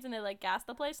grenades, and they like gas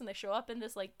the place, and they show up in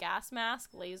this like gas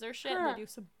mask laser shit, and Huh. they do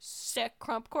some sick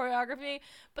crump choreography,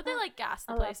 but they like gas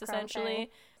the I love place essentially.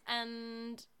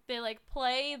 And they like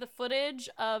play the footage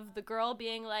of the girl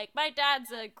being like, "My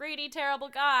dad's a greedy, terrible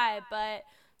guy, but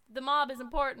the mob is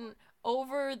important,"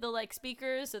 over the like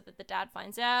speakers so that the dad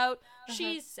finds out.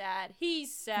 She's sad,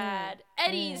 he's sad,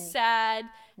 Eddie's sad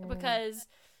because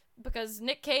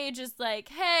Nick Cage is like,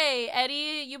 "Hey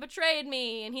Eddie, you betrayed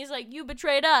me," and he's like, "You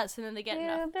betrayed us," and then they get in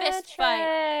a fist fight.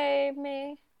 Betray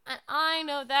me. And I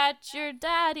know that your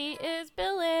daddy is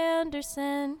Bill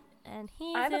Anderson, and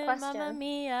he's I have a in question. Mamma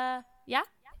Mia. Yeah?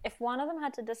 If one of them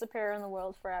had to disappear in the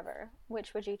world forever,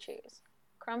 which would you choose?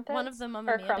 Crumpets? One of the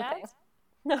Mamma or Mia crumping? dads?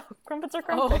 No, crumpets or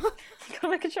crumping. Oh. You gotta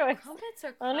make a choice. Crumpets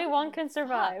or Only one can crumpets?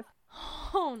 survive.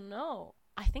 Oh no.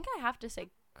 I think I have to say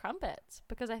crumpets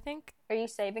because I think Are you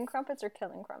saving crumpets or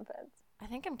killing crumpets?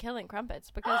 I'm killing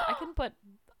crumpets because I can put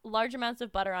large amounts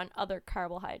of butter on other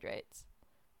carbohydrates.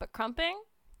 But crumping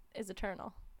is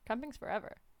eternal. Crumping's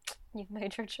forever. You've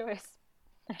made your choice.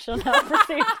 I shall now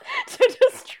proceed to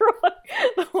destroy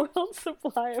the world's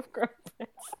supply of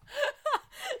crumpets.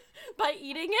 By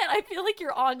eating it, I feel like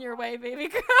you're on your way, baby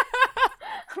girl.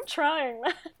 I'm trying.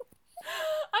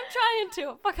 I'm trying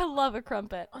to. Fuck, I love a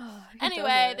crumpet.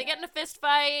 Anyway, they get in a fist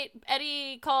fight.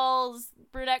 Eddie calls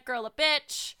brunette girl a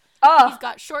bitch. He's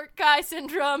got short guy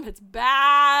syndrome. It's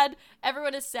bad.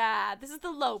 Everyone is sad. This is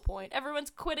the low point. Everyone's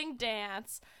quitting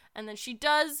dance. And then she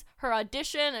does her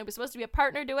audition. It was supposed to be a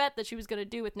partner duet that she was going to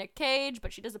do with Nick Cage,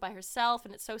 but she does it by herself,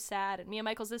 and it's so sad. And Mia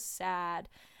Michaels is sad.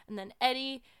 And then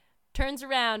Eddie turns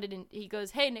around and he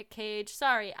goes, "Hey, Nick Cage,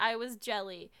 sorry, I was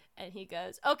jelly." And he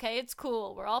goes, "Okay, it's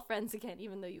cool. We're all friends again,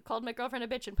 even though you called my girlfriend a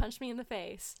bitch and punched me in the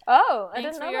face." Oh, I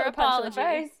Thanks didn't for know your about the punch in the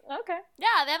apology. face. Okay.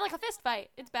 Yeah, they have like a fist fight.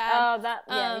 It's bad. Oh, that.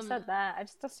 Yeah, you Um, said that. I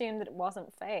just assumed that it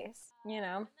wasn't face. You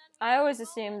know, I always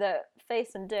assume that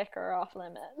face and dick are off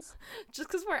limits. Just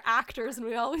because we're actors and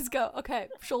we always go, okay,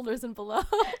 shoulders and below.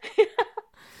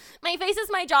 My face is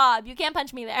my job. You can't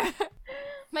punch me there.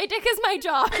 My dick is my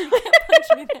job. You can't punch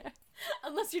me there.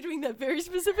 Unless you're doing that very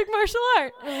specific martial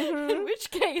art. In which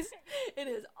case, it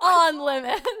is on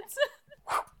limits.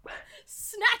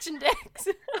 Snatching dicks.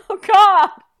 Oh God,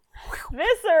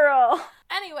 visceral.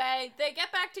 Anyway, they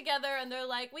get back together and they're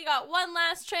like, we got one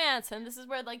last chance. And this is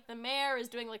where like the mayor is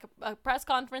doing like a press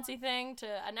conference-y thing to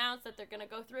announce that they're going to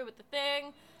go through with the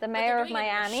thing. The But mayor they're of doing it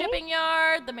in the Miami? shipping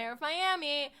yard, the mayor of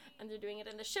Miami, and they're doing it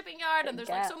in the shipping yard, and there's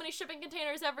like so many shipping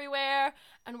containers everywhere,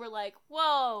 and we're like,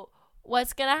 whoa,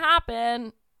 what's gonna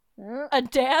happen? A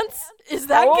dance? Is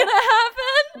that Oh.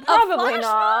 gonna happen? A Probably flash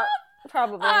not. mob?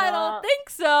 Probably I not. don't think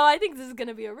so. I think this is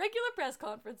gonna be a regular press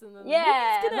conference, and then the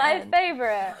Yeah, movie's gonna my end.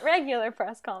 favorite. Regular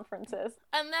press conferences.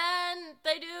 And then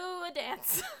they do a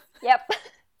dance. Yep.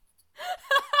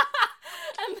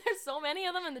 And there's so many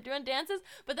of them and they're doing dances,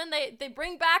 but then they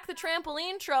bring back the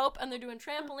trampoline trope and they're doing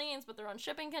trampolines, but they're on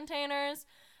shipping containers.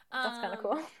 That's kind of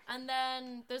cool. And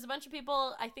then there's a bunch of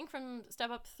people, I think from Step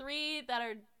Up 3, that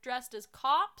are dressed as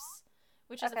cops,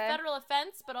 which is a Okay. federal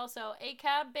offense, but also a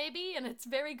cab baby, and it's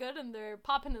very good, and they're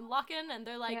popping and locking, and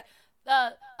they're like,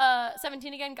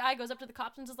 17 again guy goes up to the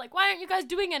cops and is like, why aren't you guys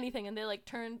doing anything? And they like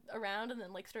turn around and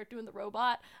then like start doing the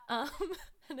robot,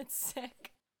 and it's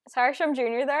sick. Is Harsham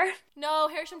Jr. there? No,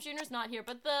 Harrison Jr.'s not here,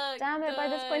 but Damn it, by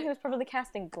this point he was probably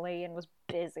casting Glee and was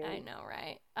busy. I know,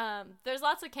 right? There's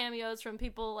lots of cameos from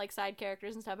people like side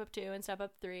characters in Step Up 2 and Step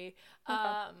Up 3.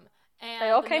 And They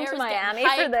all the came to mayor's getting Miami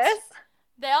for hyped. this?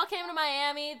 They all came to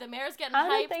Miami. The mayor's getting How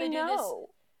hyped. did they do know?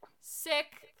 this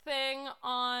sick thing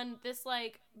on this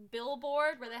like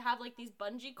billboard where they have like these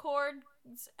bungee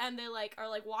cords and they like are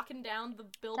like walking down the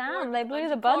billboard. Damn, with they blew bungee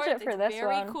the budget cords. for It's this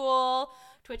very one. cool.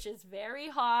 Twitch is very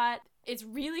hot. It's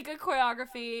really good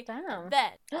choreography. Damn.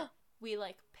 Then we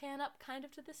like pan up kind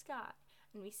of to the sky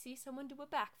and we see someone do a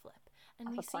backflip and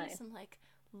Off we a see plane. some like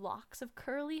locks of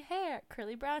curly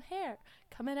brown hair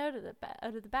coming out of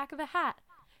the back of a hat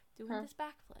doing this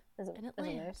backflip. Is it, and it is it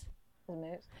lands. Moose? Is it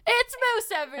Moose? It's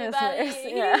Moose, everybody. Moose,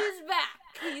 yeah. He's back.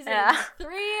 He's Yeah. in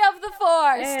 3 of the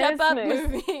 4 It Step is Up Moose.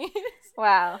 movies.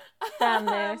 Wow. Damn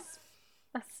Moose.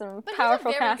 That's some But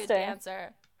powerful he's a very casting. good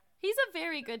dancer. He's a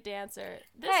very good dancer.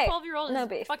 This Hey, 12-year-old no is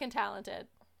beef. fucking talented.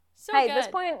 So Hey, good. at this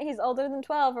point, he's older than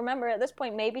 12. Remember, at this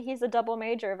point, maybe he's a double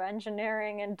major of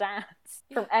engineering and dance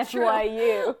from True.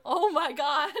 FYU. Oh my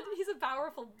god, he's a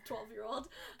powerful 12-year-old.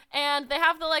 And they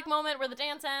have the like moment where the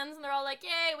dance ends and they're all like,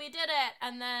 yay, we did it.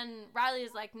 And then Riley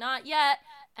is like, not yet.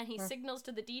 And he signals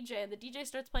to the DJ and the DJ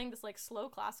starts playing this like slow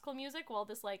classical music while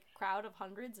this like crowd of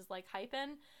hundreds is like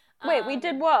hyping. Wait, we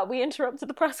did what? We interrupted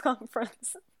the press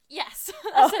conference. Yes.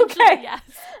 Oh, Essentially, okay. yes.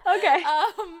 Okay.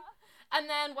 And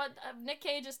then what Nick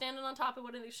Cage is standing on top of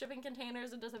one of these shipping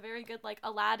containers and does a very good like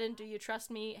Aladdin, do you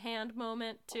trust me hand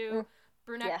moment to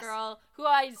brunette Yes. girl, who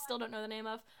I still don't know the name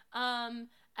of.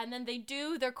 And then they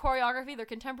do their choreography, their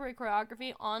contemporary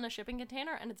choreography on a shipping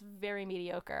container, and it's very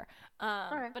mediocre.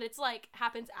 Alright. But it's like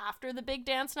happens after the big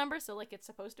dance number, so like it's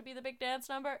supposed to be the big dance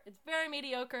number. It's very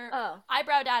mediocre. Oh.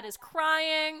 Eyebrow Dad is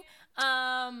crying.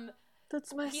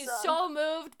 That's my He's son. so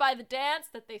moved by the dance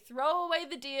that they throw away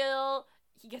the deal.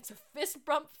 He gets a fist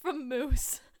bump from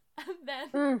Moose. And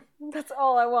then That's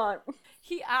all I want.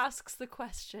 he asks the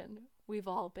question we've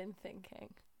all been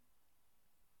thinking.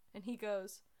 And he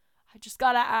goes, I just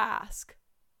gotta ask.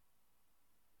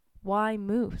 Why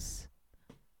Moose?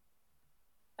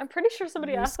 I'm pretty sure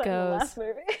somebody Moose asked that in the goes. last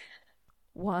movie.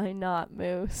 Why not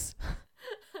Moose?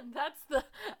 And that's the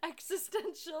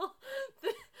existential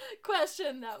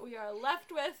question that we are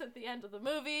left with at the end of the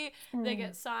movie. They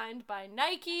get signed by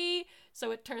Nike,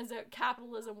 so it turns out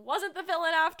capitalism wasn't the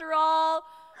villain after all.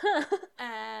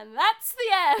 And that's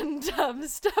the end of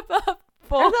Step Up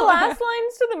 4. Are the last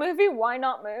lines to the movie, why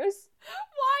not Moose?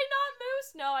 Why not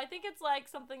Moose? No, I think it's like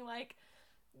something like,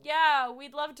 yeah,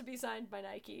 we'd love to be signed by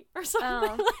Nike or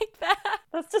something like that.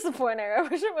 That's disappointing. I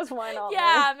wish it was why not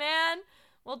Yeah, man.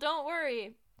 Well, don't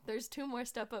worry. There's 2 more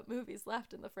Step Up movies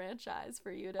left in the franchise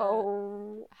for you to Moose.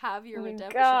 Oh, have your you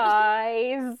redemption.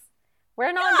 guys.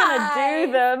 We're not gonna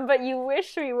do them, but you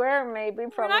wish we were, maybe.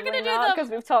 Probably not gonna do not, them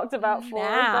because we've talked about 4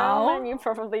 now, of them, and you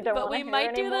probably don't But want to we hear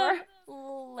might do anymore.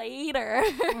 them later.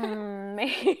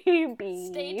 Maybe.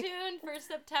 Stay tuned for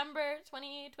September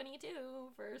 2022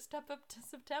 for Step Up to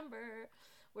September,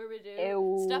 where we do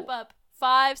Ew. Step Up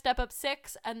 5, Step Up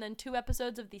 6, and then 2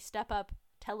 episodes of the Step Up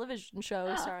television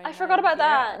show starring I forgot about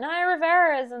Naya that. Naya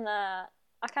Rivera is in that.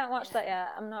 I can't watch that yet.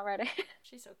 I'm not ready.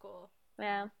 She's so cool.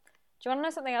 Yeah. Do you want to know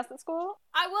something else that's cool?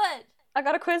 I would. I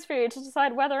got a quiz for you to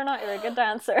decide whether or not you're a good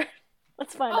dancer.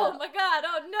 Let's find Oh out. my god,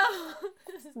 oh no.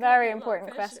 This is gonna Very be a lot of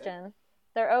important pressure. question.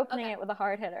 They're opening Okay. it with a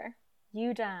hard hitter.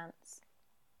 You dance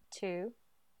to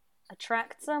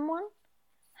attract someone,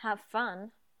 have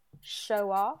fun, show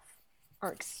off,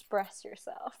 or express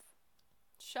yourself.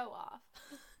 Show off.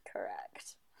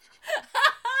 Correct.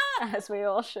 As we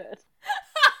all should.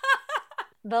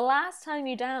 The last time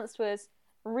you danced was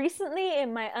recently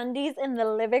in my undies in the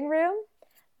living room,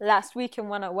 last weekend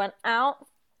when I went out,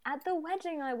 at the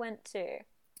wedding I went to,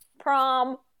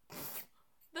 prom,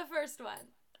 The first one.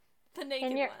 The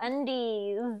naked in your one.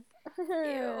 undies.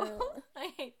 Ew.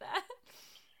 I hate that.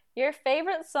 Your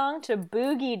favorite song to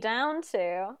boogie down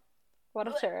to? What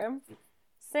a term.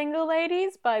 Single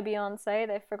Ladies by Beyonce.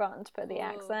 They've forgotten to put the Ooh.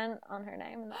 accent on her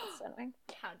name, and that's annoying.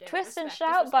 How dare Twist and respect,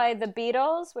 Shout by the disrespect.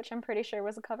 Beatles, which I'm pretty sure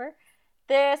was a cover.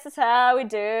 This is how we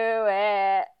do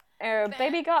it. Or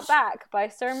Baby Got Back by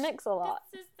Sir Mix-a-Lot.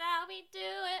 This is how we do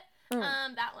it.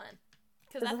 That one.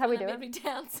 Because This that's is how we the one do that it. made me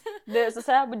dance. This is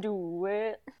how we do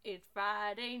it. It's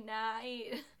Friday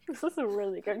night. This is a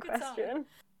really good Good song. question.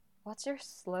 What's your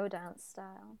slow dance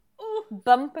style? Ooh.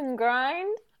 Bump and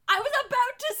grind? I was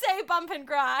about to say bump and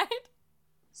grind.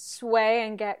 Sway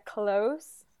and get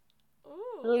close?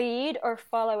 Ooh. Lead or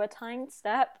follow a timed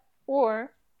step?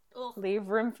 Or Ugh. leave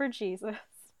room for Jesus?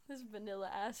 This vanilla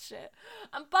ass shit.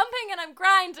 I'm bumping and I'm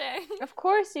grinding. Of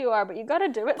course you are, but you gotta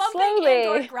do it Bumping and or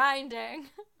slowly. grinding.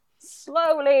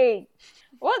 Slowly.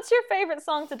 What's your favorite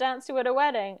song to dance to at a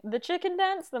wedding? The chicken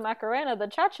dance, the Macarena, the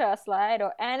cha-cha slide,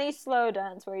 or any slow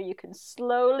dance where you can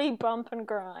slowly bump and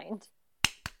grind?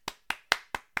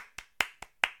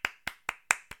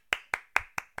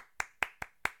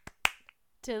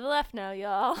 To the left now,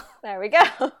 y'all. There we go.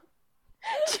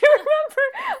 Do you remember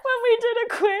when we did a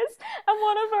quiz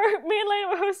and me and Lane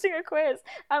were hosting a quiz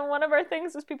and one of our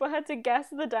things was people had to guess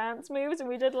the dance moves and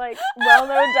we did like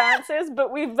well-known dances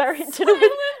but we did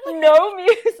it with no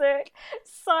music,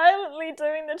 silently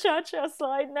doing the cha-cha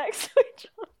slide next to each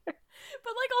other.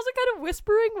 But like also kind of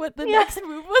whispering what the Yeah. next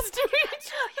move was to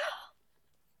each other.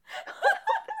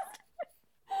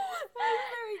 That was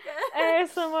very good.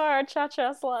 ASMR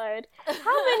cha-cha slide.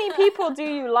 How many people do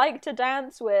you like to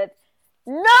dance with?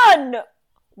 None!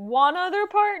 One other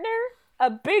partner,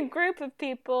 a big group of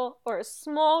people, or a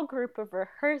small group of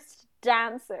rehearsed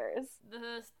dancers?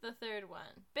 The third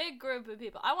one. Big group of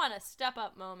people. I want a step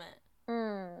up moment.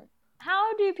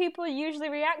 How do people usually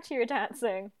react to your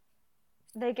dancing?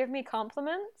 They give me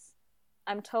compliments.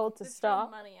 I'm told to They throw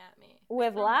stop money at me.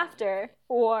 with throw money at laughter, me.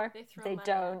 or They throw they money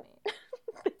don't. at me.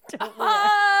 They don't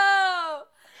Oh!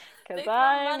 because they throw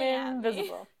I'm money at me.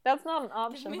 invisible. That's not an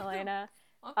option, me the- Helena.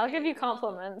 Okay, I'll give you well,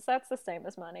 compliments. That's the same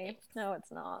as money. Thanks. No,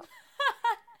 it's not.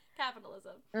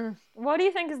 Capitalism. What do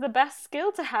you think is the best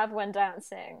skill to have when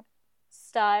dancing?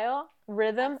 Style,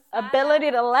 rhythm, Style. ability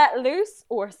to let loose,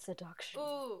 or seduction?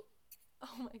 Ooh.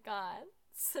 Oh my god.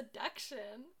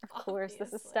 Seduction. Of course, this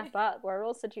is obviously. Step Up. We're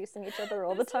all seducing each other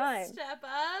all the This is time. Step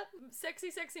up. Sexy,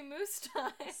 sexy moose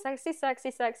time. Sexy, sexy,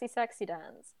 sexy, sexy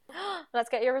dance. Let's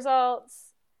get your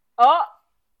results. Oh,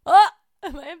 Oh!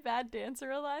 Am I a bad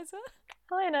dancer, Eliza?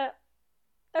 Helena,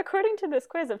 according to this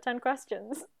quiz of 10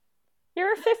 questions,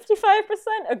 you're 55%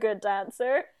 a good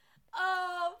dancer.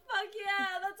 Oh, fuck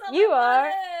yeah. That's all You I are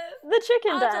wanted. the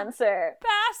chicken Awesome. dancer.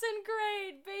 Passing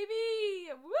grade,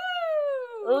 baby.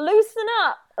 Woo! Loosen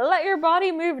up. Let your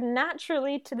body move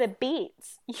naturally to the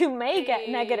beats. You may get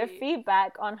negative Hey.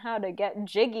 feedback on how to get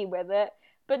jiggy with it,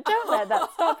 but don't let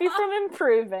that stop you from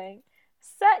improving.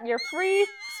 Set your free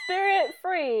spirit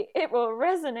free. It will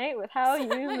resonate with how Set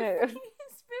you my move.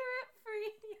 Spirit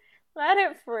free. Let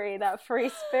it free, that free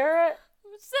spirit.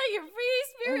 Set your free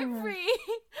spirit Mm. free.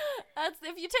 That's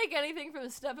if you take anything from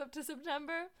Step Up to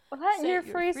September. Let set your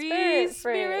free spirit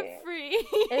free. free.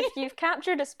 If you've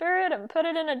captured a spirit and put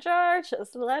it in a jar,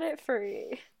 just let it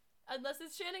free. Unless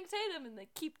it's Channing Tatum and they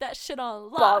keep that shit on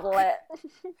lock. Bottle it.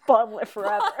 Bottle it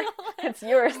forever. Bottle it. It's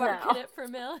yours Market now. it for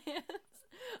millions.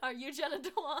 Are you Jenna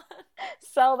Dewan?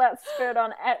 Sell that spirit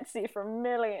on Etsy for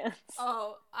millions.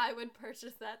 Oh, I would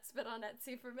purchase that spit on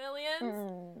Etsy for millions.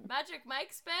 Mm, Magic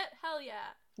Mike spit? Hell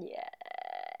yeah. yeah.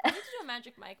 We need to do a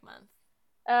Magic Mike month.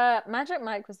 Magic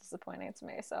Mike was disappointing to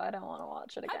me, so I don't want to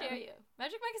watch it How again. dare you?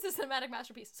 Magic Mike is a cinematic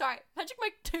masterpiece. Sorry, Magic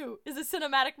Mike 2 is a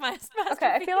cinematic masterpiece.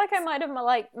 Okay, I feel like I might have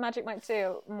liked Magic Mike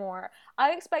 2 more.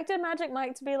 I expected Magic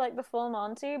Mike to be like the full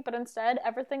Monty, but instead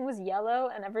everything was yellow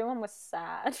and everyone was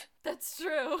sad. That's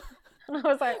true. And I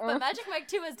was like, But Magic Mike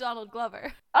 2 is Donald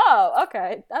Glover. oh,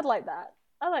 okay. I'd like that.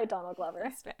 I like Donald Glover.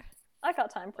 That's fair. I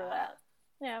got time for that.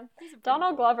 Yeah. He's a pretty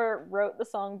Donald boy. Glover wrote the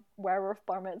song Werewolf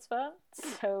Bar Mitzvah,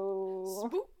 so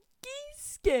Spooky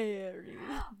scary.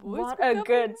 Boys what a becoming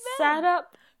good men.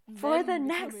 setup for Men the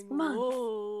next becoming month.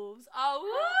 Wolves. Oh,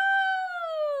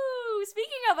 woo!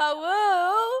 Speaking of a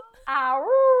woo,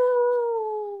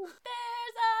 Ow!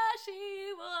 there's a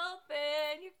she-wolf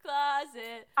in your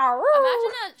closet. Ow!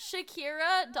 Imagine a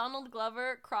Shakira Donald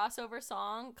Glover crossover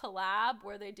song collab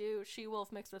where they do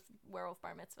She-Wolf mixed with Werewolf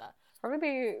Bar Mitzvah. Probably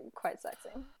be quite sexy.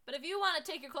 But if you want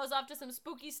to take your clothes off to some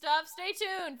spooky stuff, stay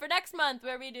tuned for next month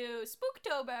where we do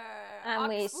Spooktober. And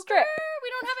we Spooker? strip. We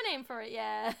don't have a name for it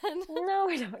yet. No,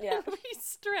 we don't yet. We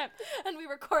strip and we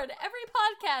record every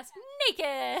podcast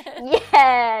naked.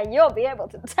 Yeah, you'll be able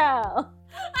to tell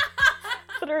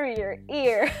through your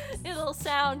ear. It'll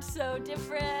sound so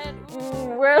different.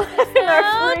 We're living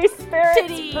our free spirits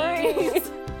free.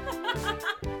 Titties.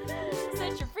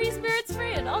 Set your free spirits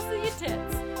free and also your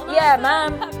tits. Well, Yeah, also,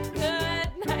 Mom. Have a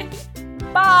good night.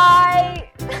 Bye.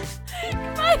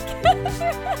 Goodbye.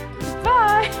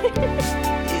 Bye.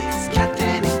 It's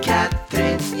Catherine and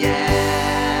Catherine, yeah.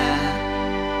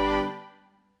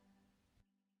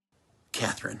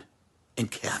 Catherine and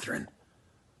Catherine.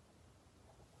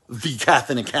 The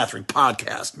Catherine and Catherine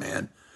podcast, man.